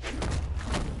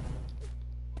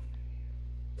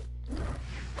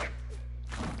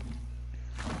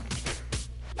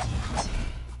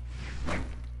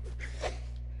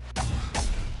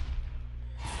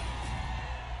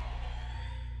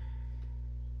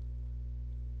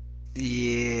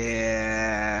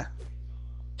 Yeah.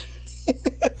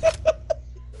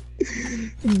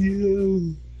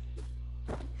 Yeah.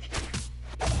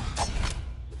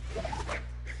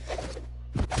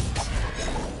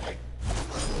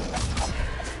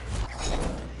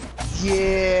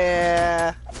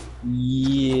 Yeah.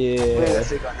 Yeah. Wait, let's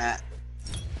stick on that.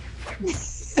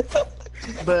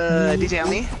 But DJ, help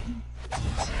me.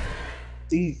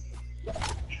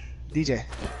 DJ.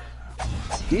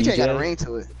 DJ got a ring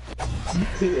to it.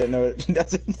 Yeah, no,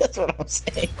 that's what I'm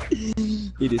saying.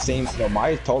 He the same. No,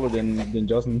 Maya's taller than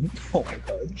Justin. Oh my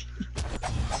God.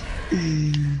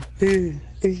 Yeah.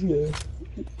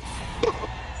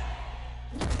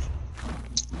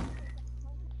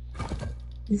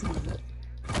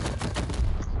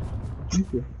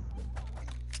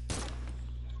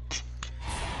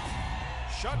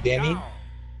 Shut Dani? down.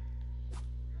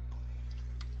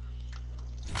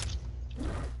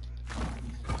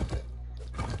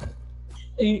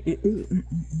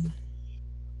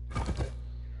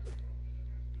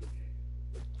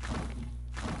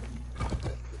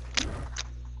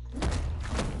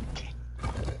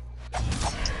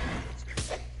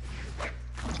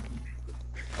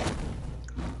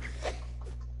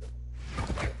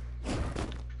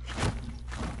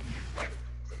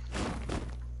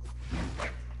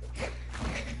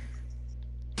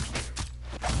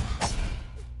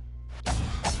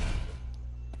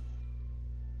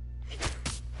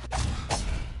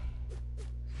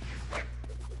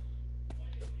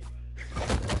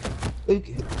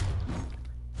 Okay.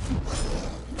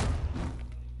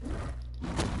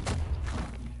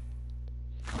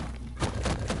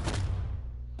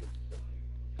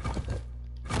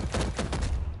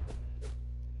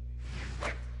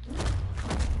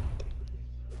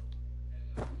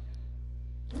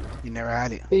 You never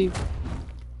had it. Hey,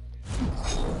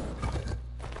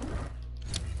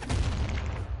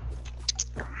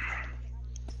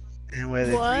 And we're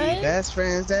the three What? best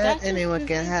friends that That just anyone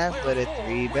can confused have. me. We're the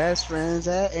three best friends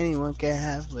that anyone can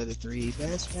have. We're the three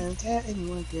best friends that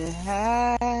anyone can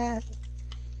have.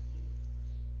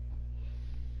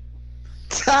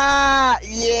 Ta!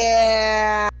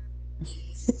 Yeah!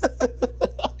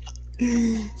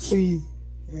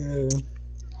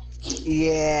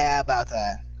 Yeah, about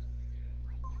that.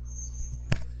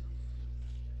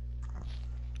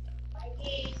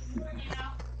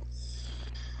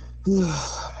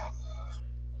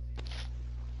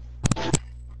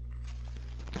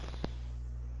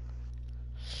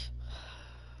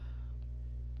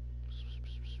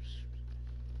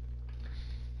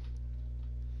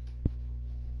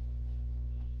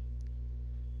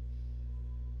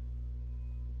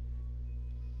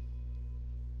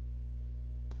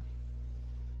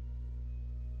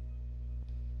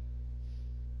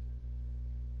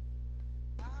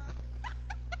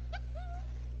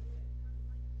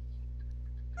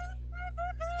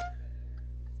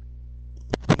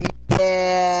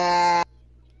 Yeah!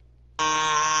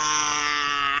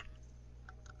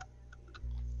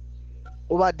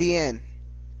 What about DN?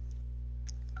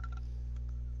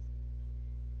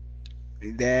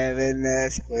 Devin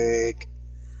Nesquik,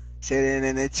 sitting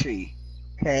in a tree.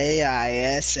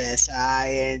 Kissing.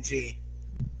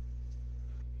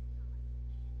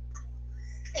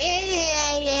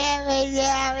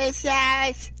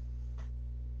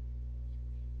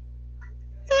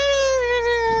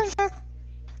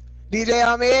 DJ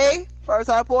on me, first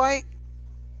high point.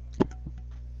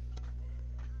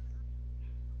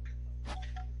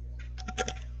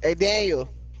 Hey Daniel.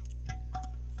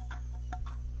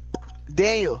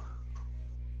 Daniel.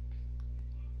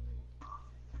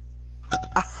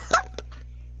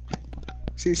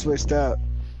 She switched up.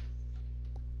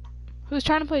 Who's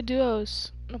trying to play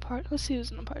duos in a party? Let's see who's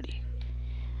in the party.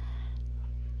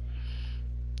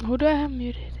 Who do I have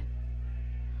muted?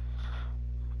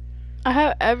 I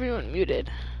have everyone muted.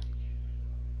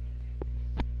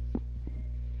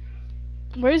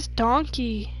 Where's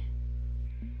Donkey?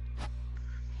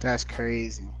 That's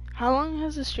crazy. How long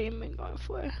has the stream been going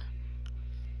for?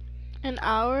 An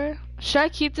hour? Should I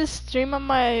keep this stream on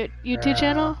my YouTube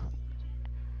channel?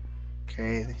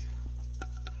 Crazy.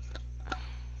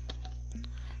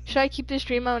 Should I keep this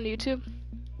stream on YouTube?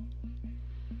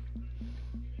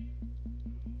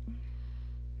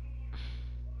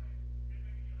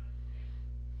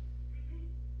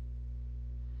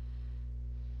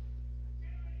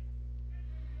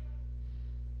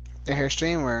 They hear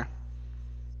streamer.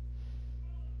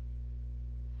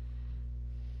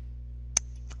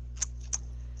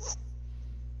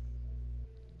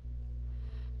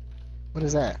 What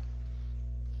is that?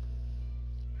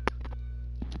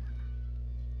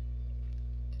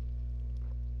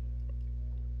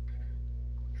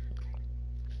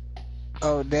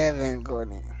 Oh, Devin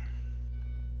Gordon.